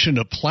notion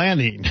of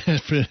planning,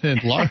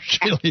 and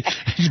largely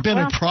it's been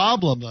a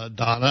problem,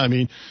 Donna. I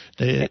mean,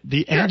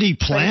 the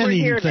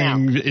anti-planning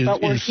thing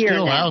is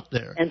still out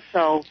there. And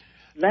so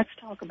let's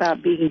talk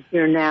about being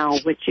here now,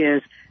 which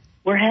is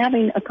we're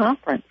having a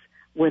conference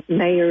with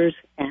mayors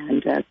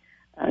and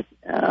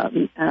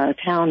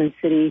town and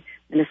city,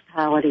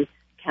 municipality,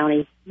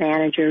 county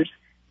managers,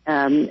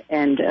 and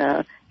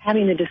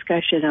having a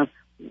discussion of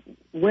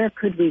where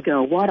could we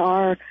go? What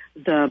are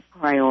the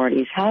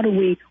priorities? How do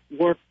we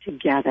work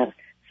together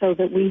so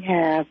that we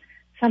have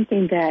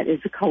something that is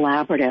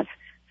collaborative,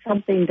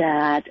 something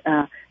that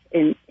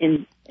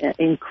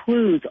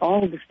includes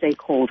all of the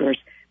stakeholders?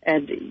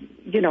 And,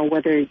 you know,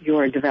 whether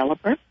you're a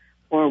developer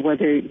or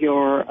whether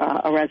you're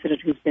a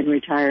resident who's been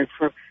retired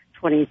for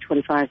 20,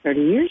 25, 30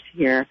 years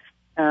here,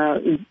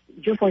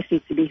 your voice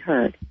needs to be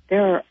heard.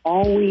 There are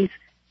always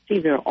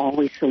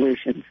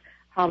solutions.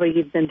 Holly,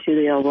 you've been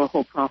through the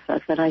whole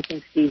process, and I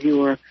think, Steve, you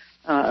were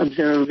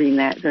observing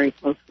that very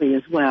closely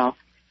as well.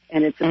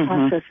 And it's a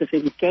process of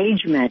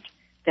engagement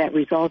that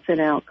results in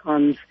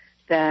outcomes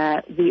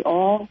that we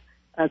all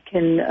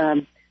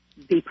can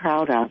be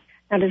proud of.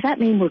 Now, does that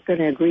mean we're going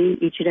to agree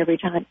each and every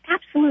time?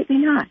 Absolutely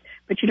not.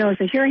 But, you know,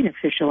 as a hearing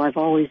official, I've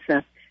always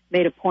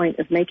made a point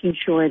of making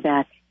sure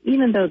that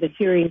even though the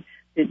hearing,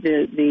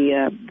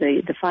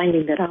 the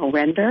finding that I'll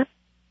render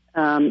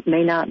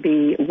may not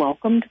be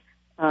welcomed,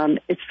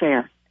 it's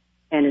fair,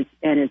 and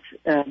it's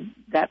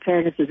that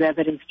fairness is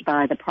evidenced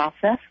by the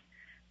process,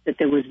 that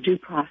there was due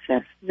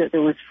process, that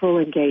there was full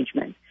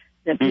engagement,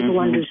 that people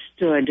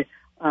understood,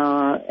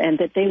 and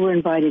that they were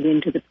invited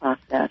into the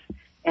process.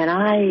 And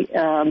I,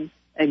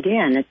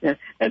 again,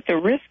 at the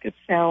risk of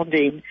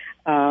sounding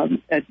a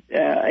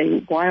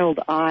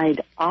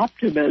wild-eyed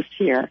optimist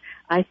here,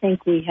 I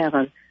think we have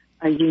a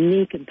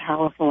unique and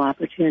powerful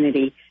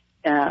opportunity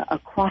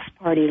across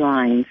party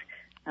lines.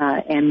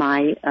 And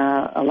my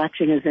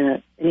election is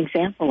an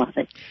example of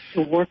it,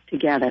 to work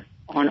together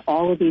on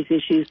all of these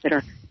issues that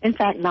are, in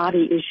fact,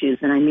 knotty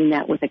issues, and I mean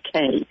that with a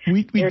K.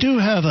 We do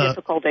have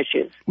difficult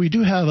issues. We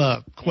do have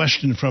a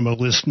question from a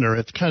listener.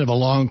 It's kind of a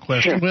long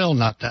question. Sure. Well,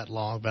 not that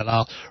long, but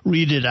I'll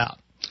read it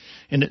out.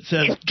 And it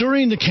says,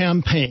 During the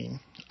campaign,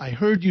 I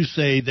heard you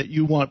say that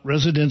you want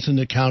residents in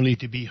the county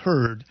to be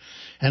heard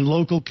and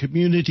local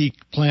community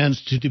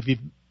plans to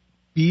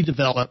be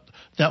developed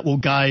that will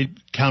guide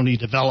county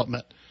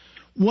development.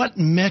 What's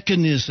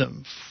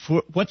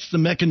the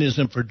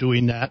mechanism for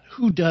doing that?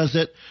 Who does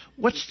it?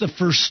 What's the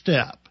first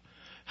step?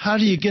 How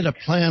do you get a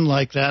plan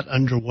like that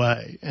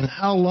underway? And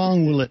how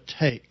long will it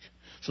take?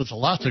 So there's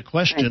lots of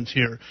questions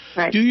here.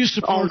 Right. Do you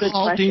support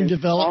halting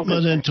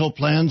development until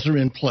plans are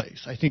in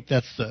place? I think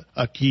that's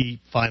a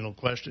key final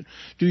question.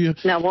 Do you?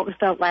 Now, what was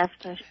that last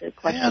question?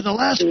 Yeah, the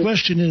last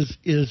question is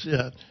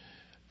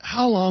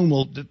how long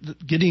will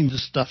getting the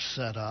stuff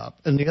set up?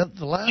 And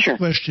the last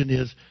question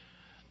is,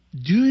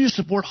 do you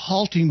support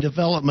halting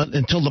development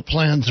until the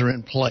plans are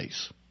in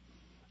place?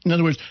 In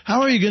other words,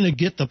 how are you going to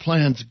get the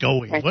plans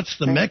going? What's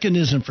the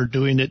mechanism for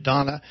doing it,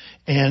 Donna?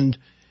 And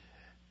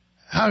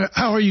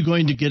how are you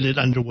going to get it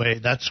underway?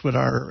 That's what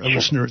our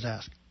listeners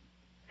ask.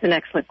 It's an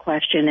excellent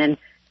question,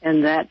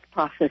 and that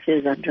process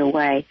is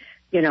underway.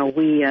 You know,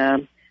 we,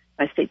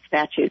 by state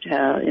statute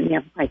in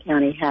Yavapai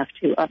County, have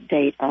to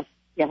update our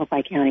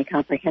Yavapai County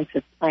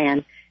Comprehensive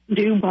Plan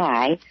due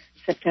by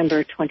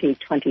September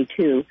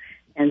 2022.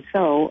 And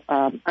so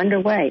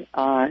underway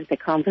are the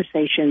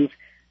conversations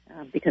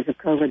because of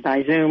COVID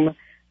by Zoom.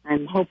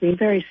 I'm hoping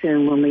very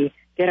soon when we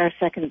get our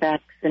second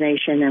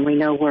vaccination and we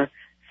know we're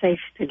safe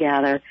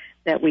together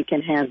that we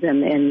can have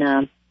them in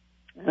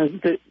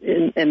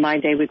my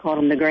day we call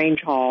them the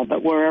Grange Hall,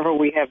 but wherever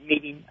we have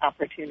meeting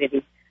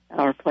opportunities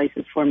or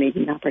places for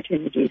meeting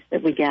opportunities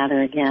that we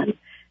gather again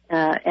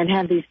and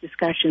have these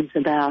discussions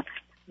about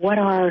what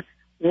are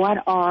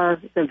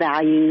the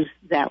values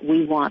that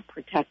we want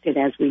protected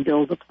as we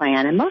build a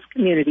plan. And most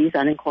communities,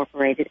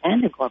 unincorporated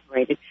and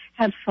incorporated,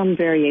 have some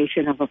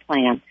variation of a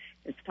plan.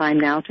 It's time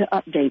now to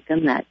update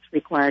them. That's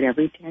required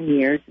every 10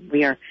 years.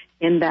 We are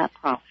in that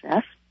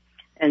process.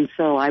 And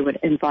so I would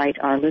invite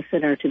our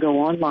listener to go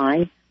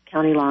online,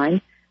 County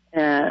Line,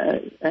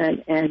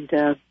 and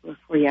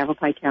for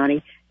Yavapai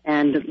County,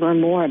 and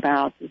learn more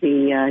about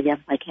the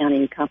Yavapai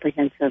County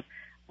Comprehensive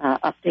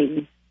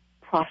updating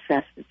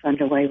process that's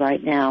underway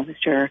right now.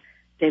 Mr.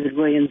 David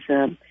Williams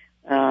heads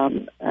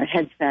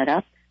that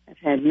up. I've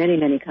had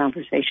many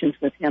conversations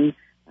with him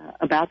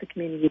about the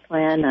community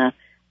plan. I'm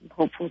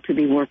hopeful to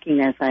be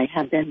working, as I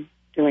have been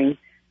doing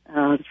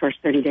the first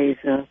 30 days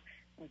of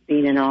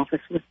being in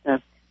office, with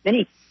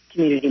many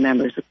community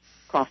members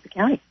across the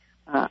county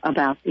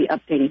about the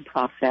updating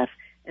process.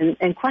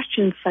 And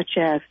questions such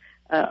as,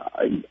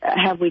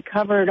 have we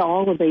covered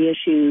all of the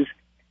issues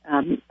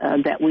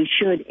that we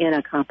should in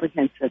a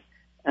comprehensive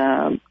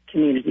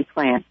community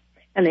plan?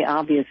 And the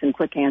obvious and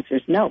quick answer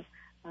is no.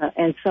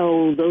 And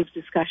so those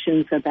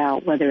discussions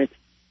about whether it's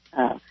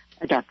a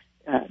dark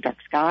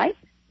sky,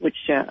 which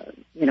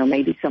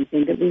maybe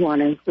something that we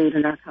want to include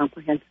in our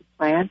comprehensive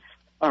plan,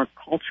 or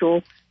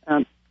cultural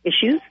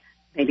issues.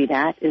 Maybe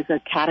that is a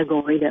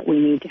category that we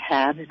need to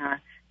have in our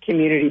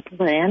community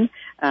plan,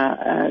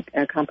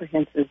 a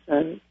comprehensive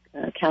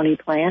county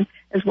plan,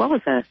 as well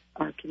as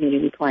our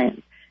community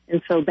plan.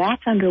 And so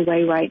that's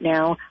underway right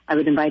now. I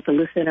would invite the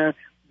listener,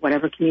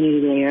 whatever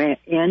community they are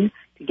in,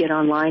 to get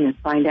online and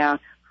find out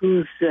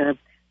who's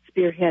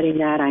spearheading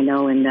that. I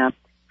know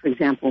for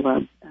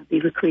example,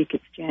 Beaver Creek,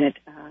 it's Janet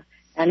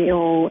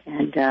Aniol,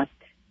 and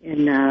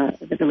in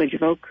the village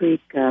of Oak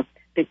Creek,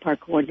 Big Park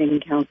Coordinating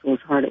Council is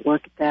hard at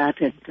work at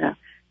that,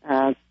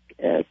 and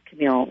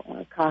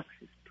Camille Cox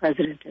is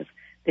president of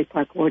Big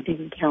Park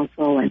Coordinating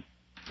Council, and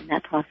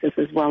that process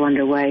is well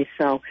underway.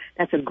 So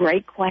that's a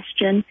great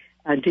question.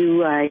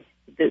 The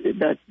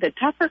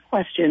tougher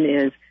question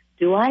is,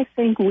 do I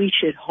think we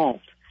should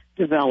halt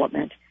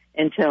development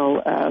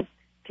until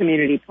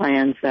community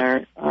plans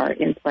are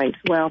in place?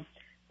 Well,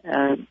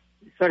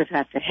 sort of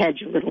have to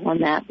hedge a little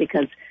on that,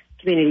 because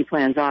community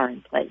plans are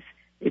in place.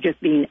 They're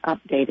just being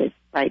updated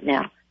right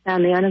now. Now,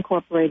 in the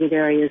unincorporated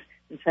areas,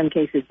 in some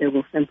cases, they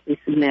will simply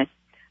submit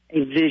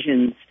a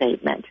vision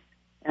statement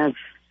of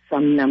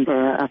some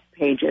number of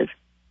pages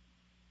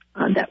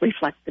that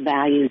reflect the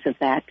values of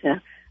that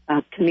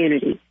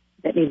community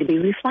that need to be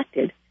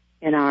reflected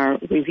in our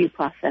review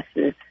process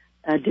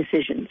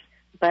decisions.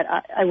 But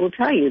I will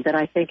tell you that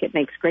I think it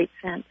makes great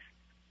sense,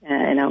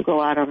 and I'll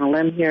go out on a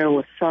limb here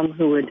with some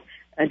who would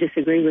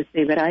disagree with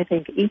me, but I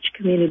think each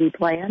community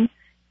plan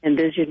and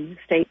vision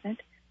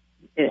statement,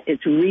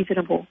 it's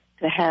reasonable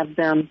to have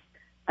them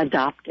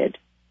adopted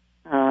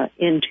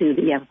into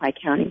the Yavapai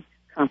County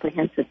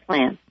Comprehensive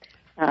Plan.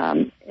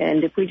 And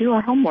if we do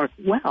our homework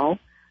well,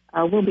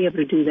 we'll be able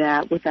to do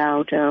that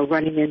without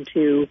running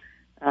into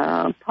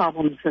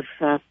problems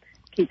of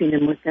keeping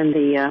them within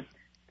the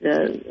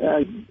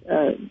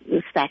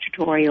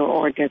statutory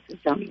or just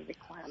zoning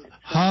requirements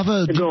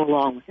to go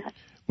along with that.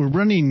 We're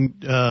running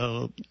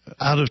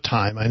out of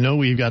time. I know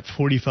we've got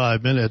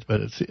 45 minutes,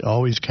 but it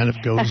always kind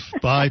of goes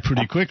by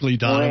pretty quickly,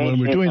 Donna, when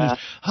we're doing this.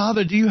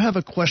 Hava, do you have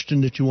a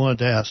question that you wanted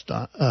to ask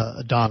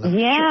Donna?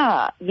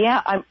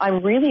 Yeah.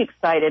 I'm really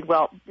excited.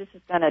 Well, this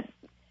is going to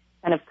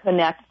kind of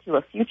connect to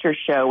a future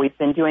show. We've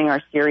been doing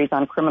our series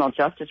on criminal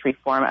justice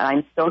reform, and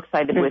I'm so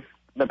excited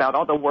about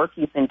all the work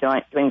he's been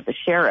doing with the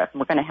sheriff, and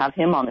we're going to have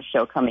him on the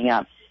show coming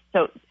up.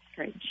 So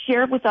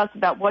share with us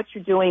about what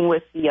you're doing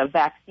with the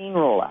vaccine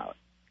rollout.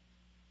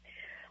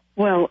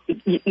 Well,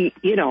 it's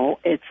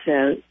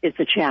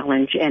a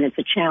challenge, and it's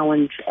a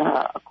challenge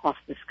across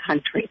this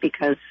country,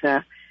 because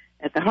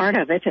at the heart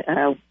of it,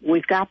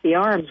 we've got the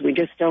arms, we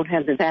just don't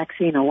have the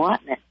vaccine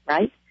allotment,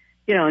 right?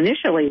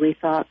 Initially we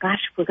thought,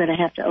 gosh, we're going to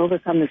have to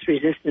overcome this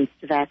resistance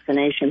to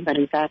vaccination, but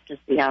in fact,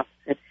 just the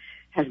opposite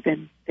has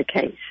been the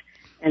case.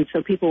 And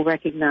so people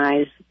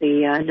recognize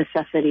the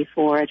necessity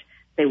for it.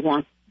 They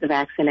want the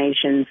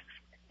vaccinations,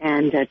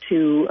 and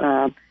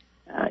to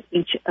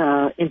each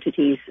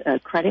entity's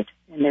credit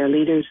and their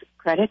leaders'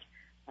 credit,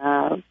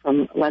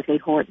 from Leslie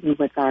Horton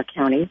with our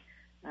county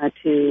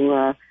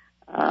to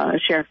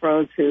Sheriff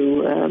Rhodes,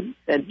 who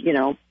said,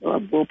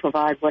 we'll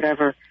provide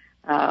whatever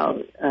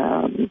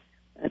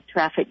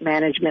traffic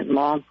management and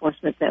law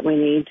enforcement that we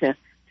need to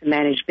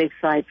manage big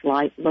sites,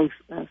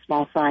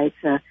 small sites,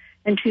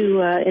 and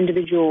to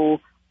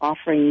individual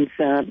offerings,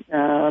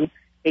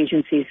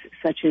 agencies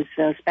such as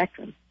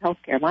Spectrum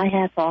Healthcare. My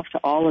hat's off to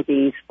all of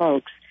these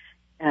folks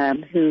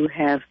who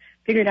have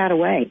figured out a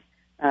way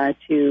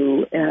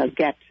to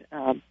get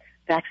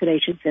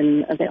vaccinations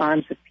in the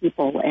arms of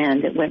people,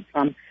 and it went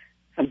from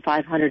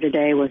 500 a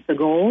day was the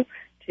goal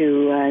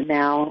to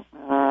now,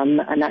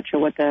 I'm not sure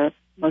what the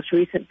most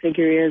recent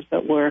figure is,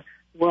 but we're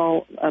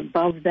well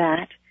above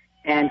that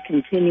and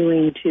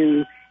continuing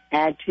to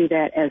add to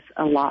that as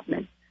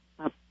allotment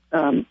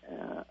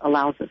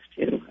allows us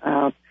to.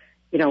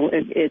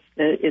 It's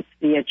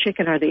the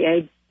chicken or the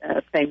egg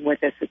thing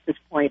with us at this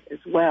point as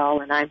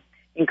well, and I'm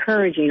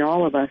encouraging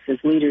all of us as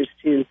leaders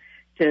to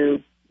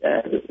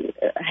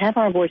have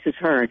our voices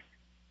heard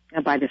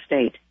by the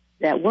state,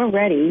 that we're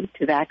ready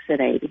to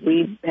vaccinate.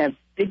 We have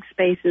big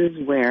spaces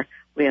where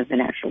we have the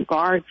National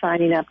Guard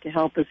signing up to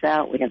help us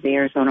out. We have the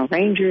Arizona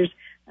Rangers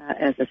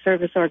as a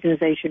service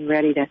organization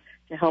ready to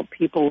help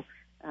people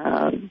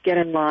get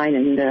in line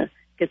and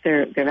get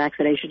their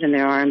vaccination in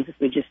their arms if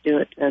we just do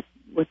it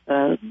with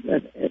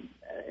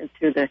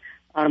through the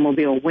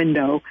automobile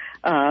window.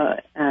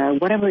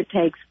 Whatever it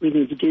takes, we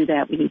need to do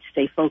that. We need to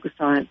stay focused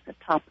on it. It's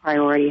a top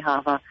priority,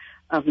 Hava,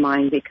 of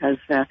mine, because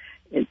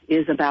it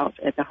is about,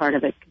 at the heart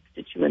of it,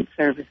 constituent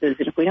services.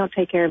 And if we don't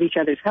take care of each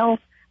other's health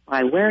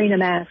by wearing a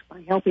mask,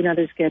 by helping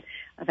others get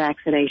a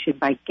vaccination,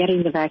 by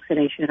getting the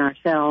vaccination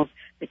ourselves,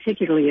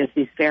 particularly as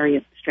these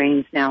variant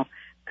strains now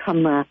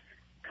come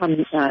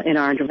in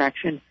our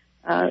direction,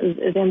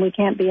 then we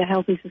can't be a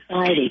healthy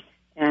society.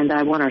 And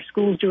I want our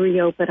schools to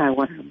reopen. I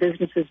want our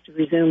businesses to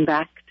resume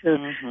back to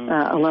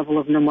a level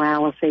of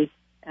normalcy.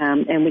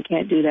 And we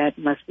can't do that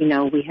unless we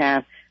know we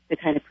have the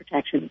kind of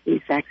protection that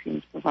these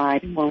vaccines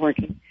provide. And we're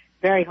working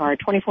very hard,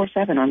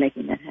 24/7, on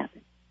making that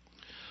happen.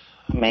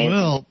 amazing.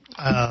 Well,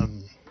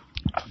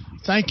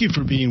 thank you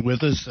for being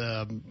with us.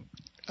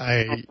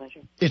 My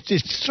pleasure.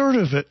 It's sort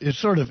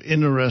of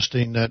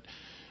interesting that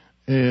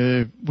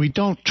we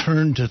don't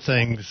turn to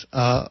things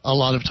a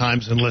lot of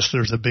times unless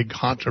there's a big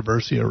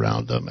controversy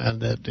around them,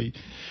 and that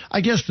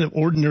I guess the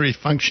ordinary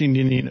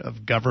functioning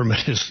of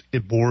government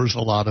it bores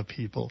a lot of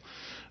people.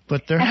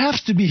 But there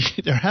has to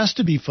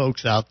be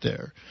folks out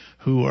there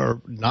who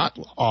are not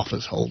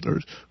office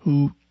holders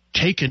who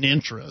take an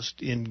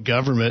interest in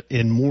government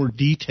in more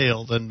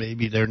detail than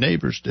maybe their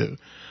neighbors do.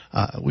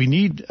 We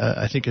need,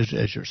 I think,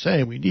 as you're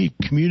saying, we need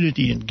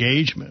community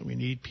engagement. We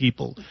need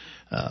people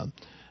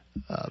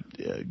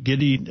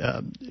getting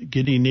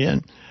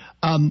in.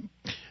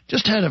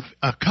 Just had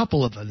a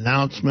couple of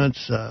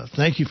announcements.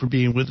 Thank you for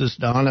being with us,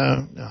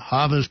 Donna.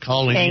 Hava's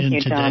calling in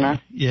today.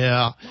 Donna.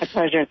 Yeah. My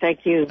pleasure. Thank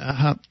you.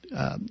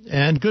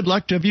 And good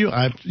luck to you.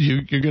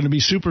 You're going to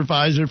be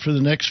supervisor for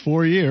the next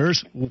 4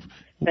 years.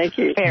 Thank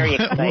you. Very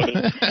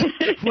exciting.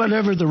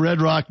 Whatever the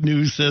Red Rock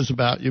News says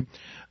about you.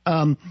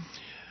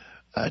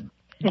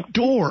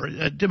 DOOR,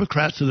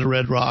 Democrats of the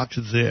Red Rocks,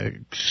 is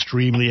an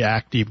extremely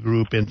active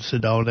group in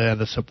Sedona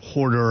and a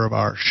supporter of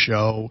our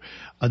show.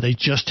 They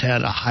just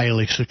had a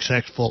highly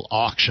successful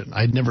auction.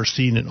 I'd never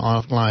seen an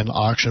online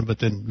auction, but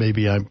then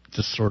maybe I'm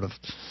just sort of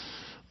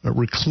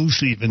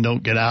reclusive and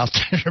don't get out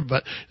there.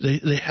 But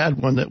they had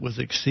one that was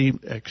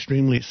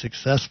extremely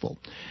successful.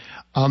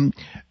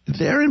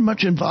 They're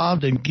much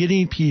involved in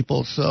getting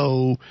people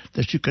so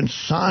that you can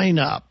sign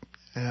up.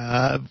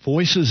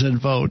 Voices and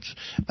votes,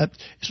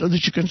 so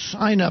that you can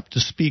sign up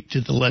to speak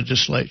to the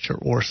legislature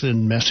or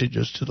send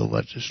messages to the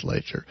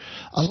legislature.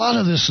 A lot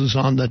of this is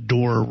on the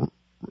DOOR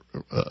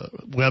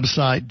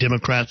website,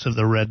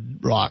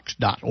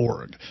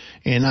 democratsoftheredrocks.org.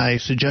 And I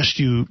suggest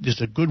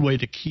it's a good way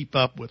to keep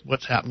up with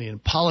what's happening in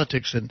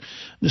politics in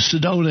the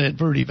Sedona and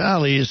Verde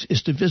Valley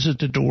is to visit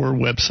the DOOR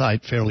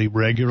website fairly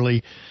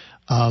regularly.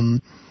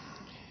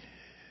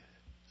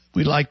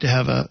 We'd like to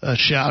have a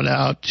shout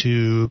out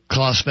to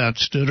Klaus Van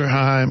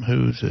Studerheim,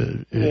 who's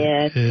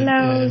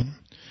hello.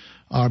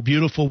 Our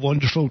beautiful,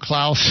 wonderful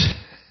Klaus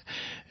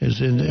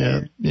is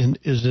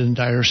in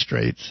dire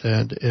straits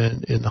and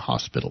in the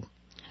hospital.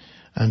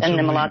 And Send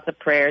them lots of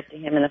prayers to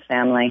him and the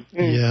family.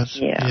 Yes,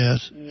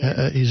 yes.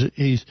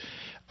 He's.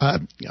 I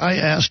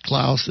asked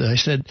Klaus. I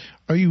said,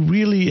 "Are you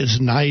really as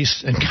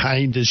nice and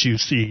kind as you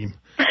seem?"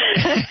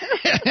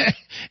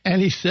 And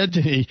he said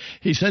to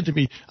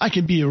me, "I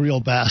can be a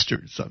real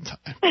bastard sometimes."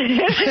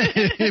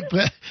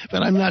 but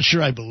I'm not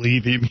sure I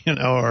believe him,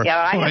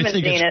 I haven't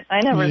seen it.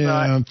 I never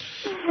saw it.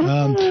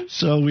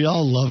 So we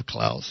all love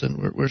Klaus,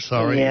 and we're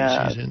sorry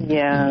she's in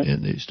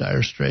these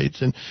dire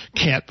straits and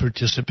can't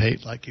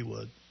participate like he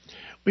would.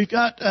 We've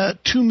got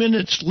 2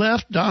 minutes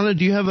left. Donna,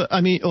 do you have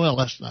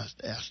let's not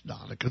ask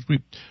Donna because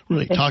we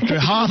really talked to her.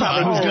 Hava,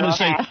 I was going to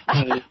say,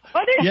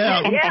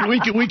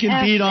 we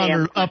can beat on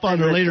her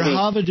later.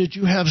 Hava, did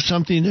you have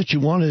something that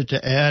you wanted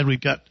to add? We've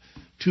got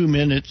 2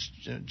 minutes.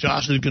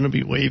 Josh is going to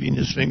be waving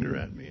his finger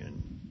at me.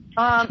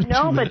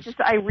 No, but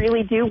just I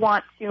really do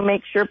want to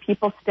make sure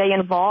people stay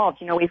involved.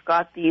 We've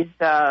got these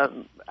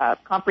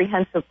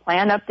comprehensive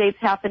plan updates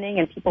happening,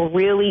 and people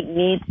really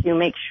need to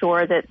make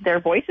sure that their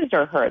voices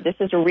are heard. This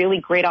is a really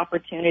great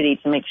opportunity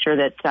to make sure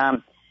that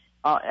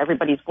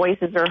everybody's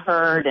voices are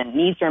heard and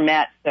needs are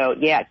met. So,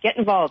 get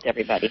involved,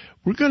 everybody.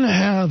 We're going to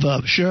have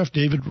Sheriff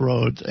David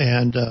Rhodes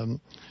and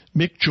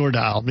Mick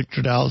Jordahl. Mick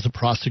Jordahl is the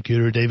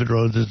prosecutor. David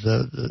Rhodes is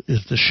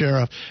the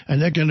sheriff, and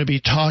they're going to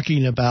be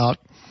talking about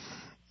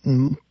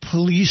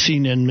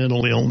policing and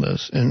mental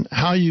illness and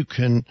how you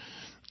can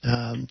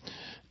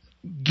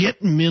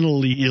get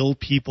mentally ill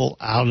people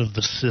out of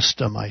the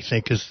system, I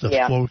think is the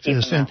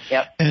focus.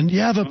 And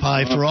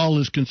Yavapai, for all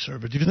is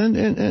conservative,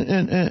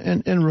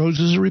 and Rhodes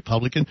is a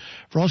Republican.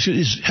 For all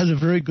has a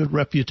very good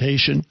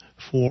reputation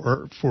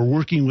for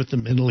working with the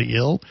mentally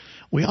ill.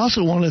 We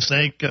also want to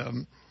thank a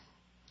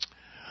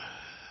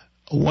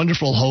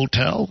wonderful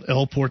hotel,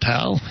 El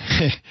Portal.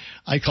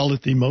 I call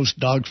it the most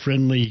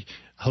dog-friendly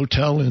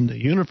hotel in the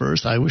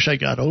universe. I wish I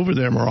got over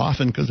there more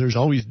often because there's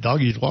always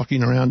doggies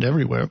walking around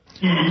everywhere.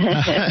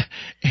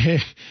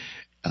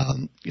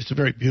 It's a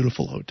very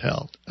beautiful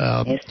hotel.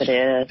 Yes, it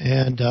is.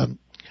 And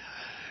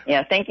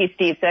thank you,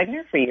 Steve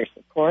Segner, for your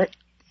support.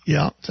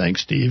 Yeah,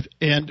 thanks, Steve.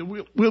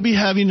 And we'll be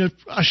having a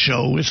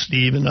show with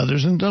Steve and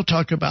others, and they'll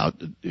talk about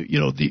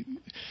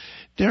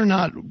they're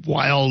not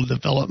wild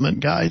development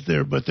guys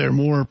there, but they're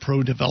more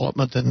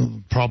pro-development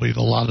than probably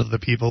a lot of the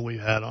people we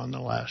had on the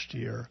last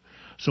year.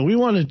 So we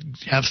want to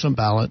have some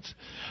balance.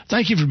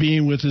 Thank you for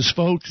being with us,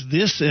 folks.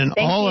 This and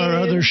all our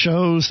other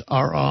shows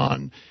are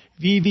on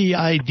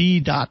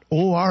vvid.org.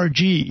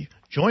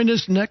 Join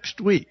us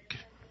next week.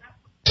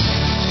 You've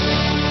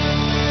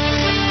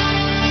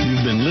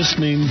been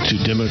listening to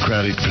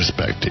Democratic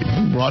Perspective,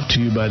 brought to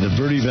you by the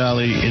Verde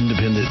Valley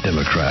Independent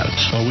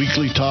Democrats, a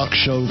weekly talk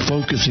show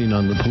focusing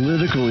on the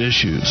political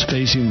issues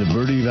facing the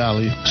Verde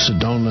Valley,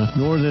 Sedona,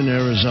 Northern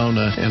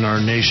Arizona, and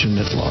our nation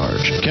at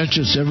large.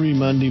 Catch us every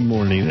Monday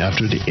morning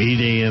after the 8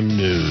 a.m.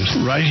 news,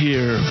 right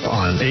here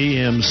on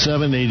AM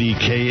 780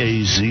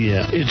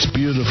 KAZM. It's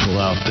beautiful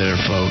out there,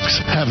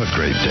 folks. Have a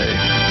great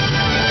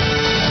day.